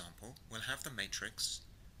particular example. We'll have the matrix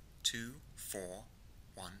 2, 4,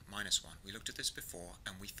 1, minus 1. We looked at this before,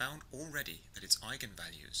 and we found already that its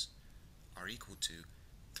eigenvalues are equal to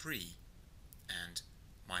 3 and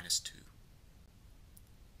minus 2.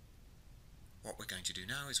 What we're going to do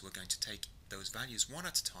now is we're going to take those values one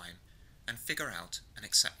at a time and figure out an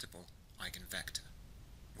acceptable eigenvector.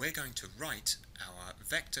 We're going to write our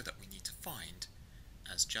vector that we need to find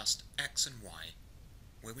as just x and y,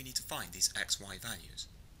 where we need to find these xy values.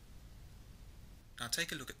 Now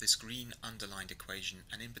take a look at this green underlined equation,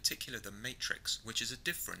 and in particular the matrix, which is a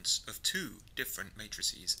difference of 2 different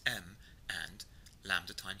matrices, M and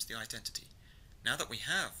lambda times the identity. Now that we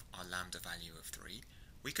have our lambda value of 3,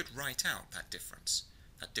 we could write out that difference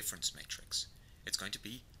matrix. It's going to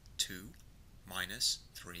be 2 minus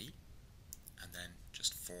 3, and then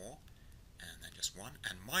just 4, and then just 1,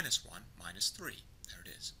 and minus 1, minus 3. There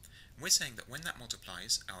it is. And we're saying that when that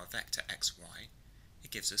multiplies our vector xy,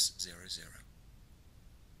 it gives us 0, 0.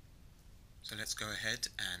 So let's go ahead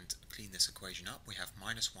and clean this equation up. We have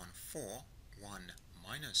minus 1, 4, 1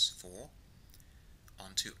 minus 4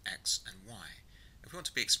 onto x and y. If we want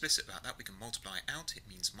to be explicit about that, we can multiply out. It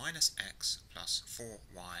means minus x plus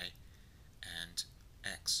 4y and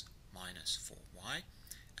x minus 4y,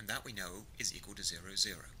 and that we know is equal to 0,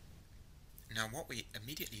 0. Now what we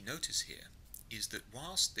immediately notice here is that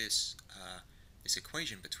whilst this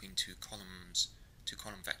equation between two column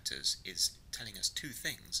vectors is telling us two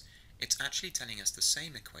things, it's actually telling us the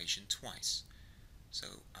same equation twice. So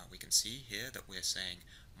we can see here that we're saying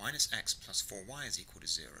minus x plus 4y is equal to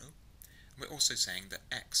 0. We're also saying that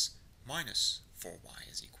x minus 4y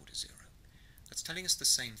is equal to 0. That's telling us the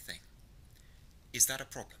same thing. Is that a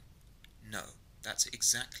problem? No, that's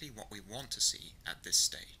exactly what we want to see at this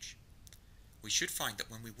stage. We should find that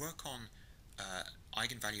when we work on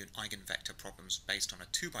eigenvalue and eigenvector problems based on a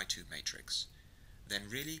 2x2 matrix, then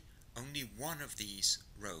really only one of these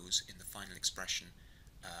rows in the final expression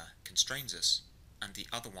constrains us, and the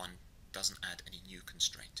other one doesn't add any new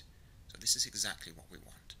constraint. So this is exactly what we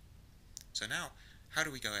want. So now, how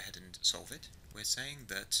do we go ahead and solve it? We're saying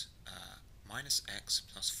that minus x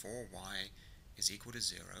plus 4y is equal to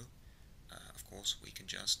 0. Of course, we can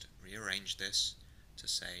just rearrange this to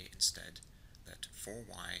say instead that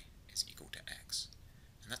 4y is equal to x.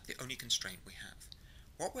 And that's the only constraint we have.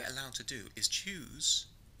 What we're allowed to do is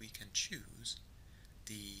we can choose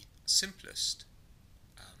the simplest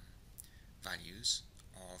values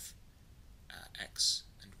of x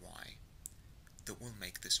and y that will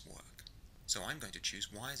make this work. So I'm going to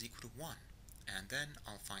choose y is equal to 1, and then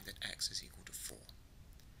I'll find that x is equal to 4.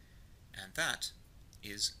 And that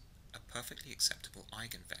is a perfectly acceptable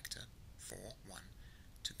eigenvector, 4, 1,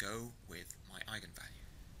 to go with my eigenvalue.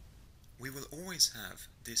 We will always have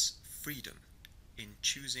this freedom in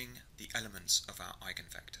choosing the elements of our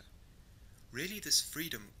eigenvector. Really, this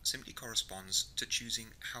freedom simply corresponds to choosing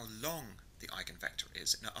how long the eigenvector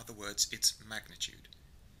is, in other words, its magnitude.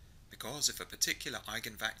 Because if a particular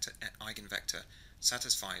eigenvector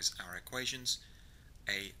satisfies our equations,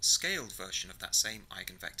 a scaled version of that same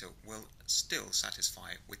eigenvector will still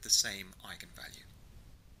satisfy with the same eigenvalue.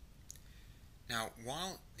 Now,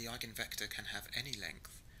 while the eigenvector can have any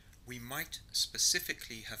length, we might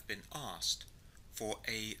specifically have been asked for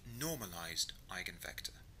a normalized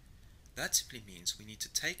eigenvector. That simply means we need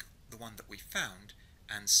to take the one that we found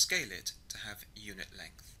and scale it to have unit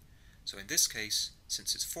length. So in this case,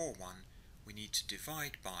 since it's 4, 1, we need to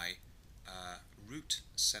divide by root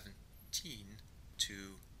 17 to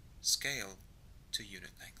scale to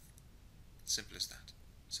unit length. Simple as that.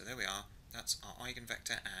 So there we are, that's our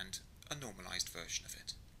eigenvector and a normalized version of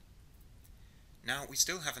it. Now we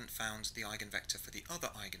still haven't found the eigenvector for the other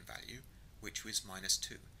eigenvalue, which was minus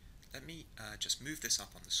 2. Let me just move this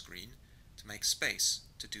up on the screen to make space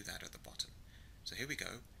to do that at the bottom. So here we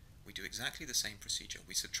go. We do exactly the same procedure.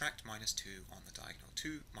 We subtract minus 2 on the diagonal.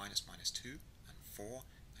 2 minus minus 2, and 4,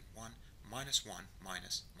 and 1, minus 1,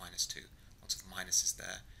 minus minus 2. Lots of minuses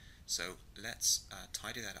there. So let's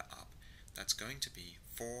tidy that up. That's going to be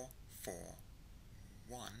 4, 4,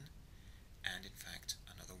 1, and in fact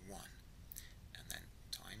another 1. And then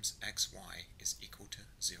times xy is equal to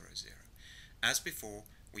 0, 0. As before,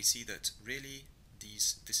 we see that really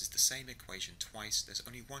this is the same equation twice. There's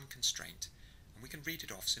only one constraint, and we can read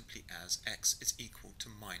it off simply as x is equal to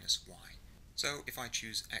minus y. So if I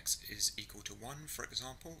choose x is equal to 1, for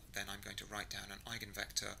example, then I'm going to write down an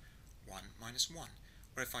eigenvector 1 minus 1.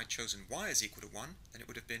 Or if I'd chosen y is equal to 1, then it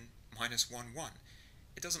would have been minus 1, 1.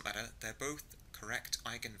 It doesn't matter, they're both correct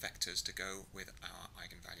eigenvectors to go with our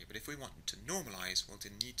eigenvalue. But if we want to normalize, we'll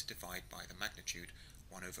need to divide by the magnitude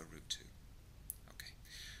 1 over root 2. Okay,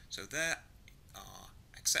 so there are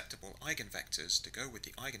acceptable eigenvectors to go with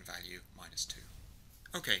the eigenvalue minus 2.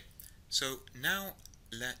 Okay, so now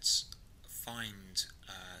let's find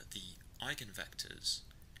the eigenvectors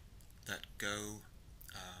that go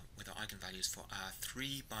with our eigenvalues for our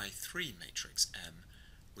 3 by 3 matrix M,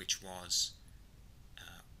 which was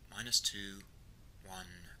minus 2, 1,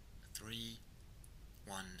 3,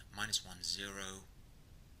 1, minus 1, 0,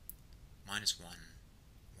 minus 1,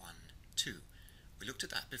 1, 2. We looked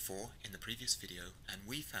at that before in the previous video, and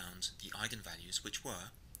we found the eigenvalues, which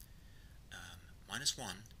were minus 1,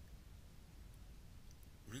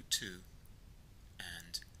 root 2,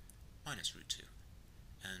 and minus root 2.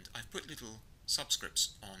 And I've put little subscripts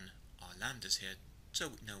on our lambdas here so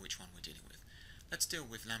we know which one we're dealing with. Let's deal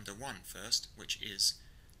with lambda 1 first, which is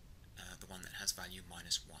the one that has value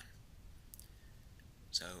minus 1.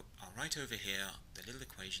 So I'll write over here the little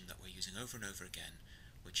equation that we're using over and over again,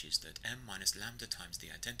 which is that m minus lambda times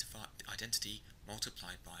the identity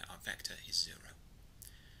multiplied by our vector is 0.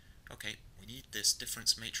 Okay, we need this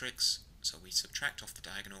difference matrix, so we subtract off the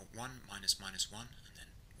diagonal 1 minus minus 1, and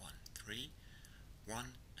then 1, 3, 1,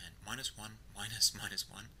 and minus 1, minus minus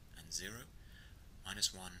 1, and 0,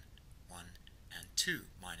 minus 1, 1, and 2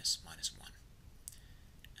 minus minus 1.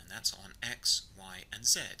 And that's on x, y, and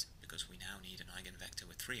z, because we now need an eigenvector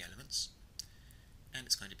with 3 elements, and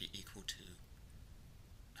it's going to be equal to,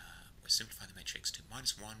 we'll simplify the matrix to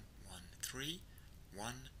minus 1, 1, 3,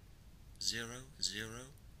 1, 0, 0,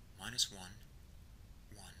 minus 1,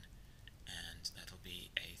 1, and that'll be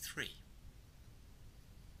a 3.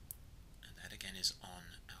 And that again is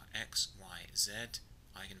on our x, y, z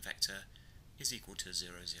eigenvector is equal to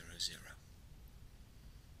 0, 0, 0.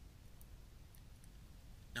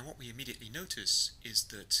 Now what we immediately notice is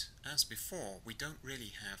that, as before, we don't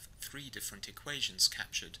really have 3 different equations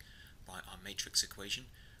captured by our matrix equation,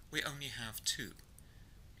 we only have 2.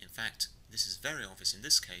 In fact, this is very obvious in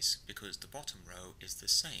this case because the bottom row is the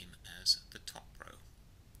same as the top row.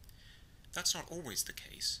 That's not always the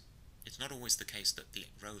case. It's not always the case that the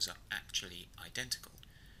rows are actually identical,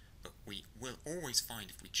 but we will always find,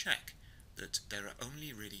 if we check, that there are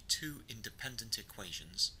only really 2 independent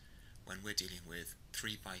equations when we're dealing with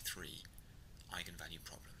 3 by 3 eigenvalue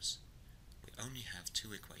problems. We only have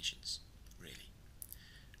 2 equations, really.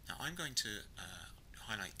 Now I'm going to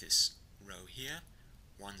highlight this row here,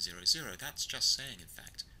 1, 0, 0. That's just saying, in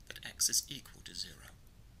fact, that x is equal to 0.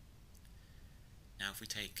 Now if we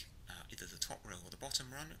take either the top row or the bottom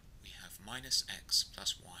row, we have minus x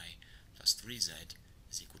plus y plus 3z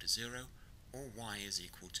is equal to 0, or y is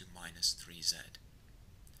equal to minus 3z.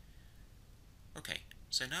 Okay,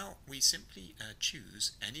 so now we simply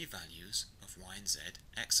choose any values of y and z.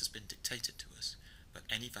 X has been dictated to us, but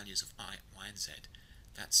any values of y and z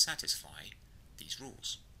that satisfy these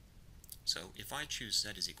rules. So if I choose z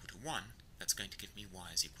is equal to 1, that's going to give me y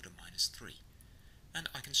is equal to minus 3. And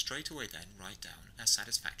I can straight away then write down a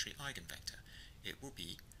satisfactory eigenvector. It will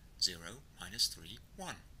be 0, minus 3,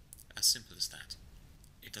 1. As simple as that.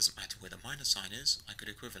 It doesn't matter where the minus sign is. I could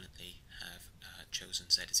equivalently have chosen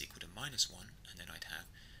z is equal to minus 1, and then I'd have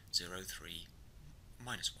 0, 3,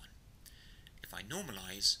 minus 1. If I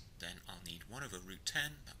normalize, then I'll need 1 over root 10,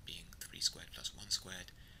 that being 3 squared plus 1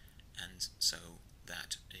 squared, and so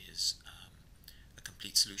that is a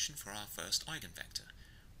complete solution for our first eigenvector.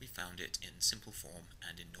 We found it in simple form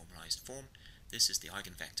and in normalized form. This is the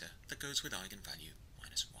eigenvector that goes with eigenvalue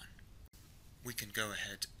minus 1. We can go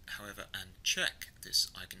ahead, however, and check this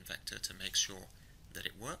eigenvector to make sure that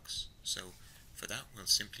it works. So for that we'll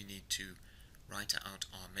simply need to write out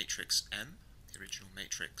our matrix M, the original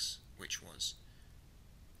matrix, which was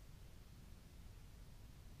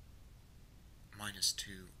minus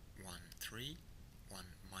 2, 1, 3, 1,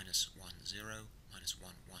 minus 1, 0, minus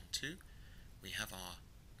 1, 1, 2. We have our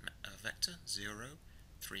vector 0,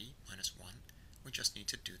 3, minus 1. We just need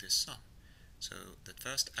to do this sum. So the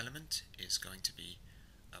first element is going to be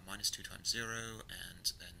minus 2 times 0,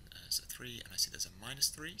 and then there's a 3, and I see there's a minus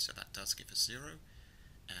 3, so that does give us 0.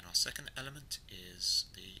 And our second element is,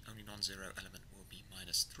 the only non-zero element will be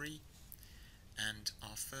minus 3. And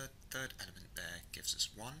our third element there gives us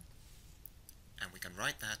 1. And we can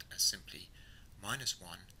write that as simply minus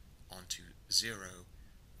 1 onto 0,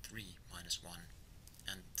 3, minus 1.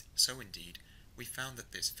 And so indeed, we found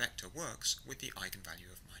that this vector works with the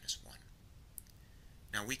eigenvalue of minus 1.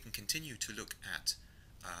 Now we can continue to look at,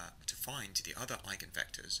 to find the other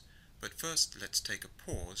eigenvectors, but first let's take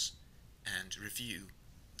a pause and review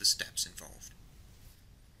the steps involved.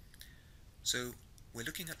 So we're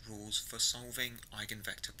looking at rules for solving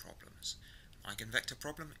eigenvector problems. An eigenvector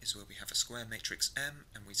problem is where we have a square matrix M,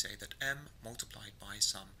 and we say that M multiplied by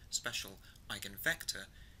some special eigenvector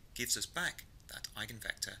gives us back that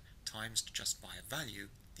eigenvector times just by a value,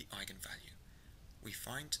 the eigenvalue. We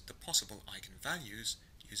find the possible eigenvalues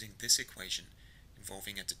using this equation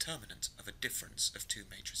involving a determinant of a difference of 2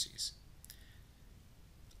 matrices.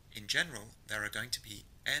 In general, there are going to be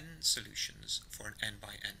n solutions for an n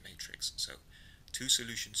by n matrix. So 2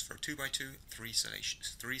 solutions for a 2 by 2, 3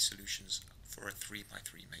 solutions for a 3 by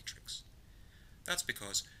 3 matrix. That's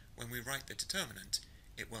because when we write the determinant,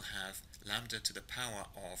 it will have lambda to the power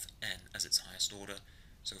of n as its highest order.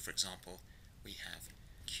 So for example, we have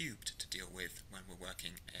cubed to deal with when we're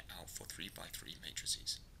working out for 3 by 3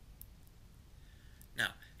 matrices.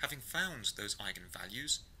 Now, having found those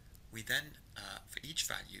eigenvalues, we then, for each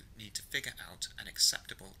value, need to figure out an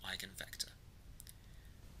acceptable eigenvector.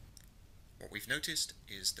 What we've noticed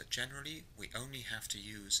is that generally we only have to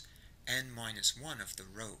use n minus 1 of the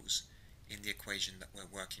rows in the equation that we're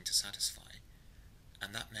working to satisfy,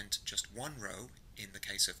 and that meant just one row in the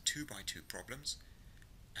case of 2 by 2 problems,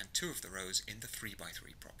 and 2 of the rows in the 3 by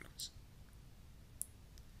 3 problems.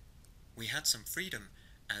 We had some freedom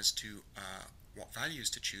as to what values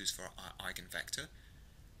to choose for our eigenvector,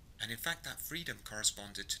 and in fact that freedom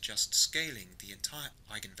corresponded to just scaling the entire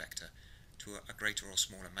eigenvector to a greater or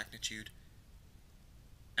smaller magnitude,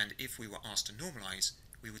 and if we were asked to normalize,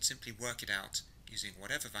 we would simply work it out using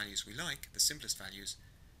whatever values we like, the simplest values,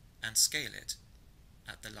 and scale it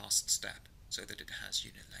at the last step so that it has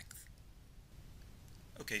unit length.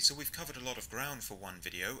 Okay, so we've covered a lot of ground for one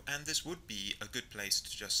video, and this would be a good place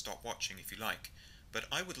to just stop watching if you like. But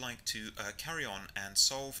I would like to carry on and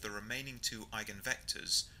solve the remaining 2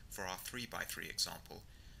 eigenvectors for our 3 by 3 example.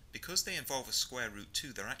 Because they involve a square root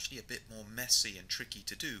 2, they're actually a bit more messy and tricky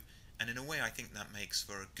to do, and in a way I think that makes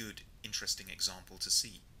for a good, interesting example to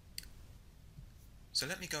see. So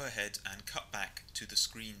let me go ahead and cut back to the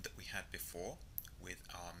screen that we had before with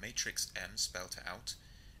our matrix M spelled out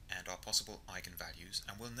and our possible eigenvalues,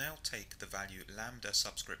 and we'll now take the value lambda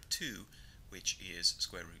subscript 2, which is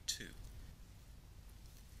square root 2.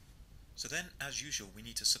 So then, as usual, we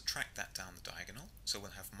need to subtract that down the diagonal, so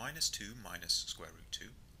we'll have minus 2 minus square root 2,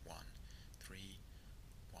 1, 3,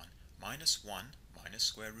 1, minus 1 minus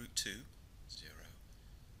square root 2, 0,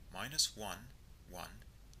 minus 1, 1,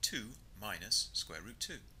 2 minus square root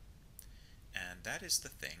 2. And that is the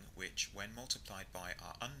thing which, when multiplied by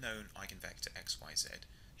our unknown eigenvector xyz,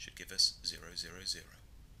 should give us 0, 0, 0.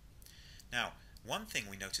 Now, one thing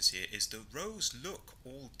we notice here is the rows look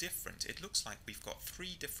all different. It looks like we've got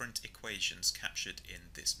 3 different equations captured in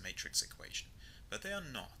this matrix equation, but they are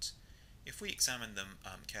not. If we examine them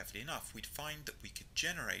carefully enough, we'd find that we could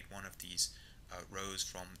generate one of these rows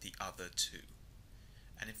from the other 2.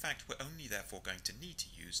 And in fact, we're only therefore going to need to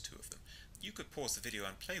use 2 of them. You could pause the video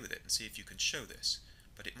and play with it and see if you can show this,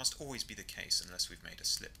 but it must always be the case unless we've made a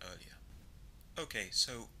slip earlier. Okay,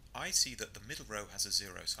 so I see that the middle row has a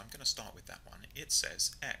 0, so I'm going to start with that one. It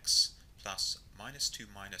says x plus minus 2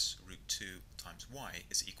 minus root 2 times y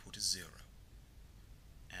is equal to 0.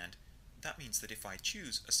 And that means that if I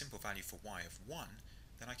choose a simple value for y of 1,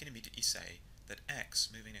 then I can immediately say that x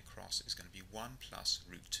moving across is going to be 1 plus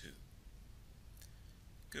root 2.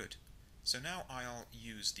 Good. So now I'll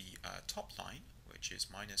use the top line, which is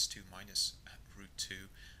minus 2 minus root 2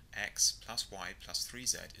 x plus y plus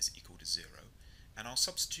 3z is equal to 0. And I'll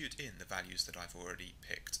substitute in the values that I've already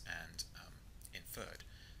picked and inferred.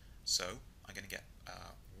 So I'm going to get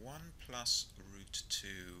 1 plus root 2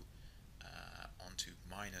 onto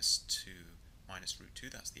minus 2 minus root 2,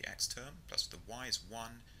 that's the x term, plus the y is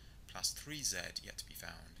 1, plus 3z yet to be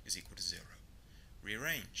found is equal to 0.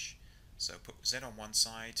 Rearrange. So put z on one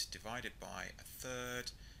side, divide it by a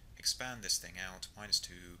third, expand this thing out, minus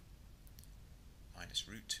 2 minus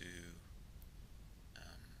root 2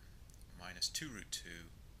 minus 2 root 2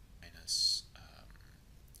 minus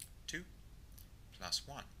 2 plus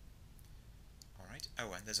 1. Alright,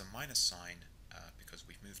 oh, and there's a minus sign because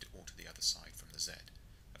we've moved it all to the other side from the z,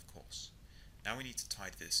 of course. Now we need to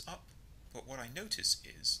tidy this up, but what I notice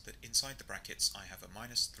is that inside the brackets I have a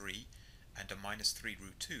minus 3 and a minus 3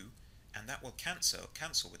 root 2, and that will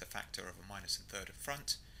cancel with a factor of a minus in third at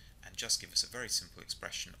front, and just give us a very simple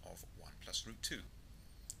expression of 1 plus root 2.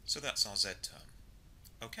 So that's our z term.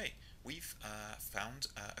 Okay, we've found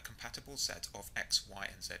a compatible set of x, y,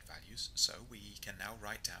 and z values, so we can now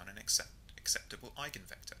write down an acceptable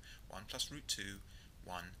eigenvector. 1 plus root 2,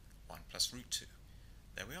 1, 1 plus root 2.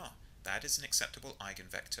 There we are. That is an acceptable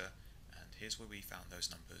eigenvector, and here's where we found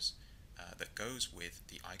those numbers, that goes with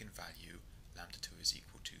the eigenvalue lambda 2 is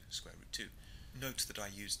equal to square root 2. Note that I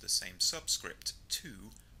used the same subscript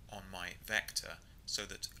 2 on my vector so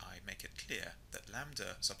that I make it clear that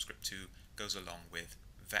lambda subscript 2 goes along with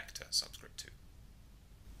vector subscript 2.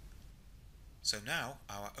 So now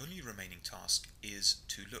our only remaining task is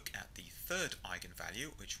to look at the third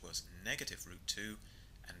eigenvalue, which was negative root 2,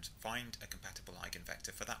 and find a compatible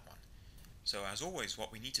eigenvector for that one. So as always,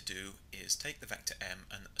 what we need to do is take the vector m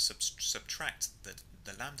and subtract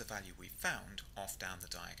the lambda value we found off down the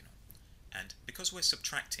diagonal. And because we're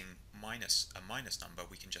subtracting a minus number,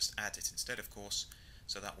 we can just add it instead, of course.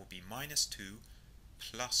 So that will be minus 2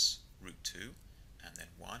 plus root 2, and then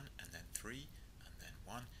 1, and then 3, and then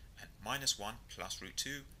 1, and minus 1 plus root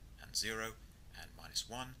 2, and 0, and minus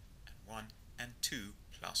 1, and 1, and 2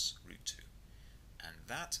 plus root 2. And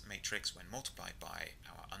that matrix, when multiplied by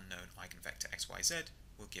our unknown eigenvector xyz,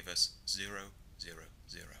 will give us 0, 0,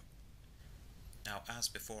 0. Now, as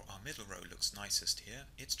before, our middle row looks nicest here.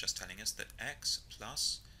 It's just telling us that x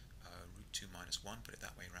plus root root 2 minus 1, put it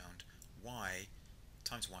that way around, y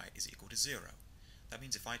times y is equal to 0. That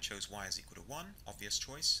means if I chose y is equal to 1, obvious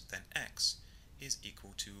choice, then x is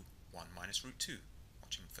equal to 1 minus root 2,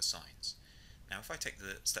 watching for signs. Now if I take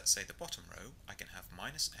let's say the bottom row, I can have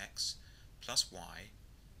minus x plus y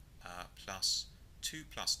plus 2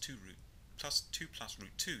 plus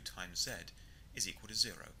root 2 times z is equal to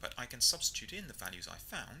 0. But I can substitute in the values I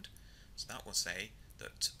found, so that will say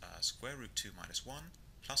that square root 2 minus 1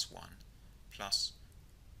 plus 1 plus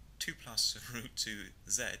 2 plus root 2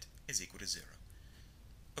 z is equal to 0.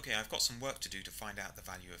 Okay, I've got some work to do to find out the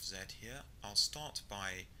value of z here. I'll start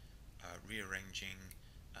by rearranging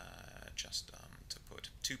just to put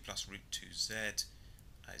 2 plus root 2z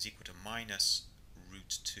is equal to minus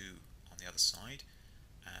root 2 on the other side.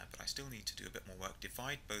 But I still need to do a bit more work.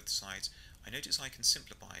 Divide both sides. I notice I can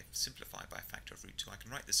simplify by a factor of root 2. I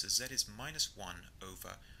can write this as z is minus 1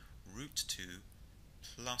 over root 2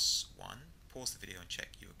 plus 1. Pause the video and check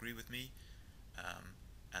you agree with me.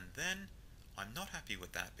 And then I'm not happy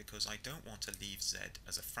with that because I don't want to leave z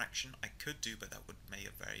as a fraction. I could do, but that would make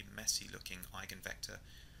a very messy looking eigenvector.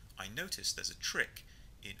 I notice there's a trick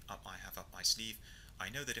I have up my sleeve. I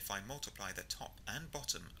know that if I multiply the top and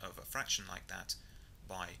bottom of a fraction like that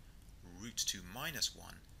by root 2 minus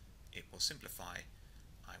 1, it will simplify.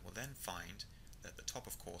 I will then find that the top,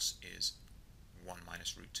 of course, is 1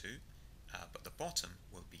 minus root 2, but the bottom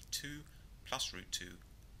will be 2 plus root 2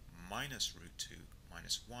 minus root 2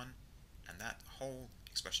 minus 1, and that whole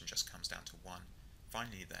expression just comes down to 1.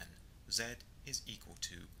 Finally then, z is equal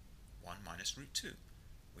to 1 minus root 2.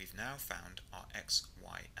 We've now found our x,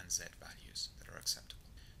 y, and z values that are acceptable.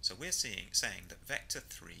 So we're saying that vector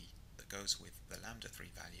 3 that goes with the lambda 3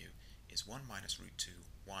 value is 1 minus root 2,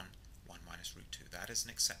 1, 1 minus root 2. That is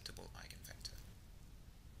an acceptable eigenvector.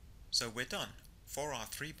 So we're done. For our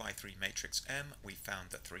 3 by 3 matrix M, we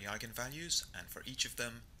found the 3 eigenvalues, and for each of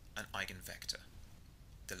them, an eigenvector.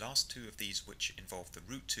 The last two of these, which involved the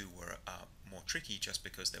root 2, were more tricky just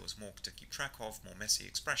because there was more to keep track of, more messy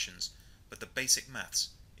expressions, but the basic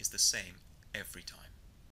maths is the same every time.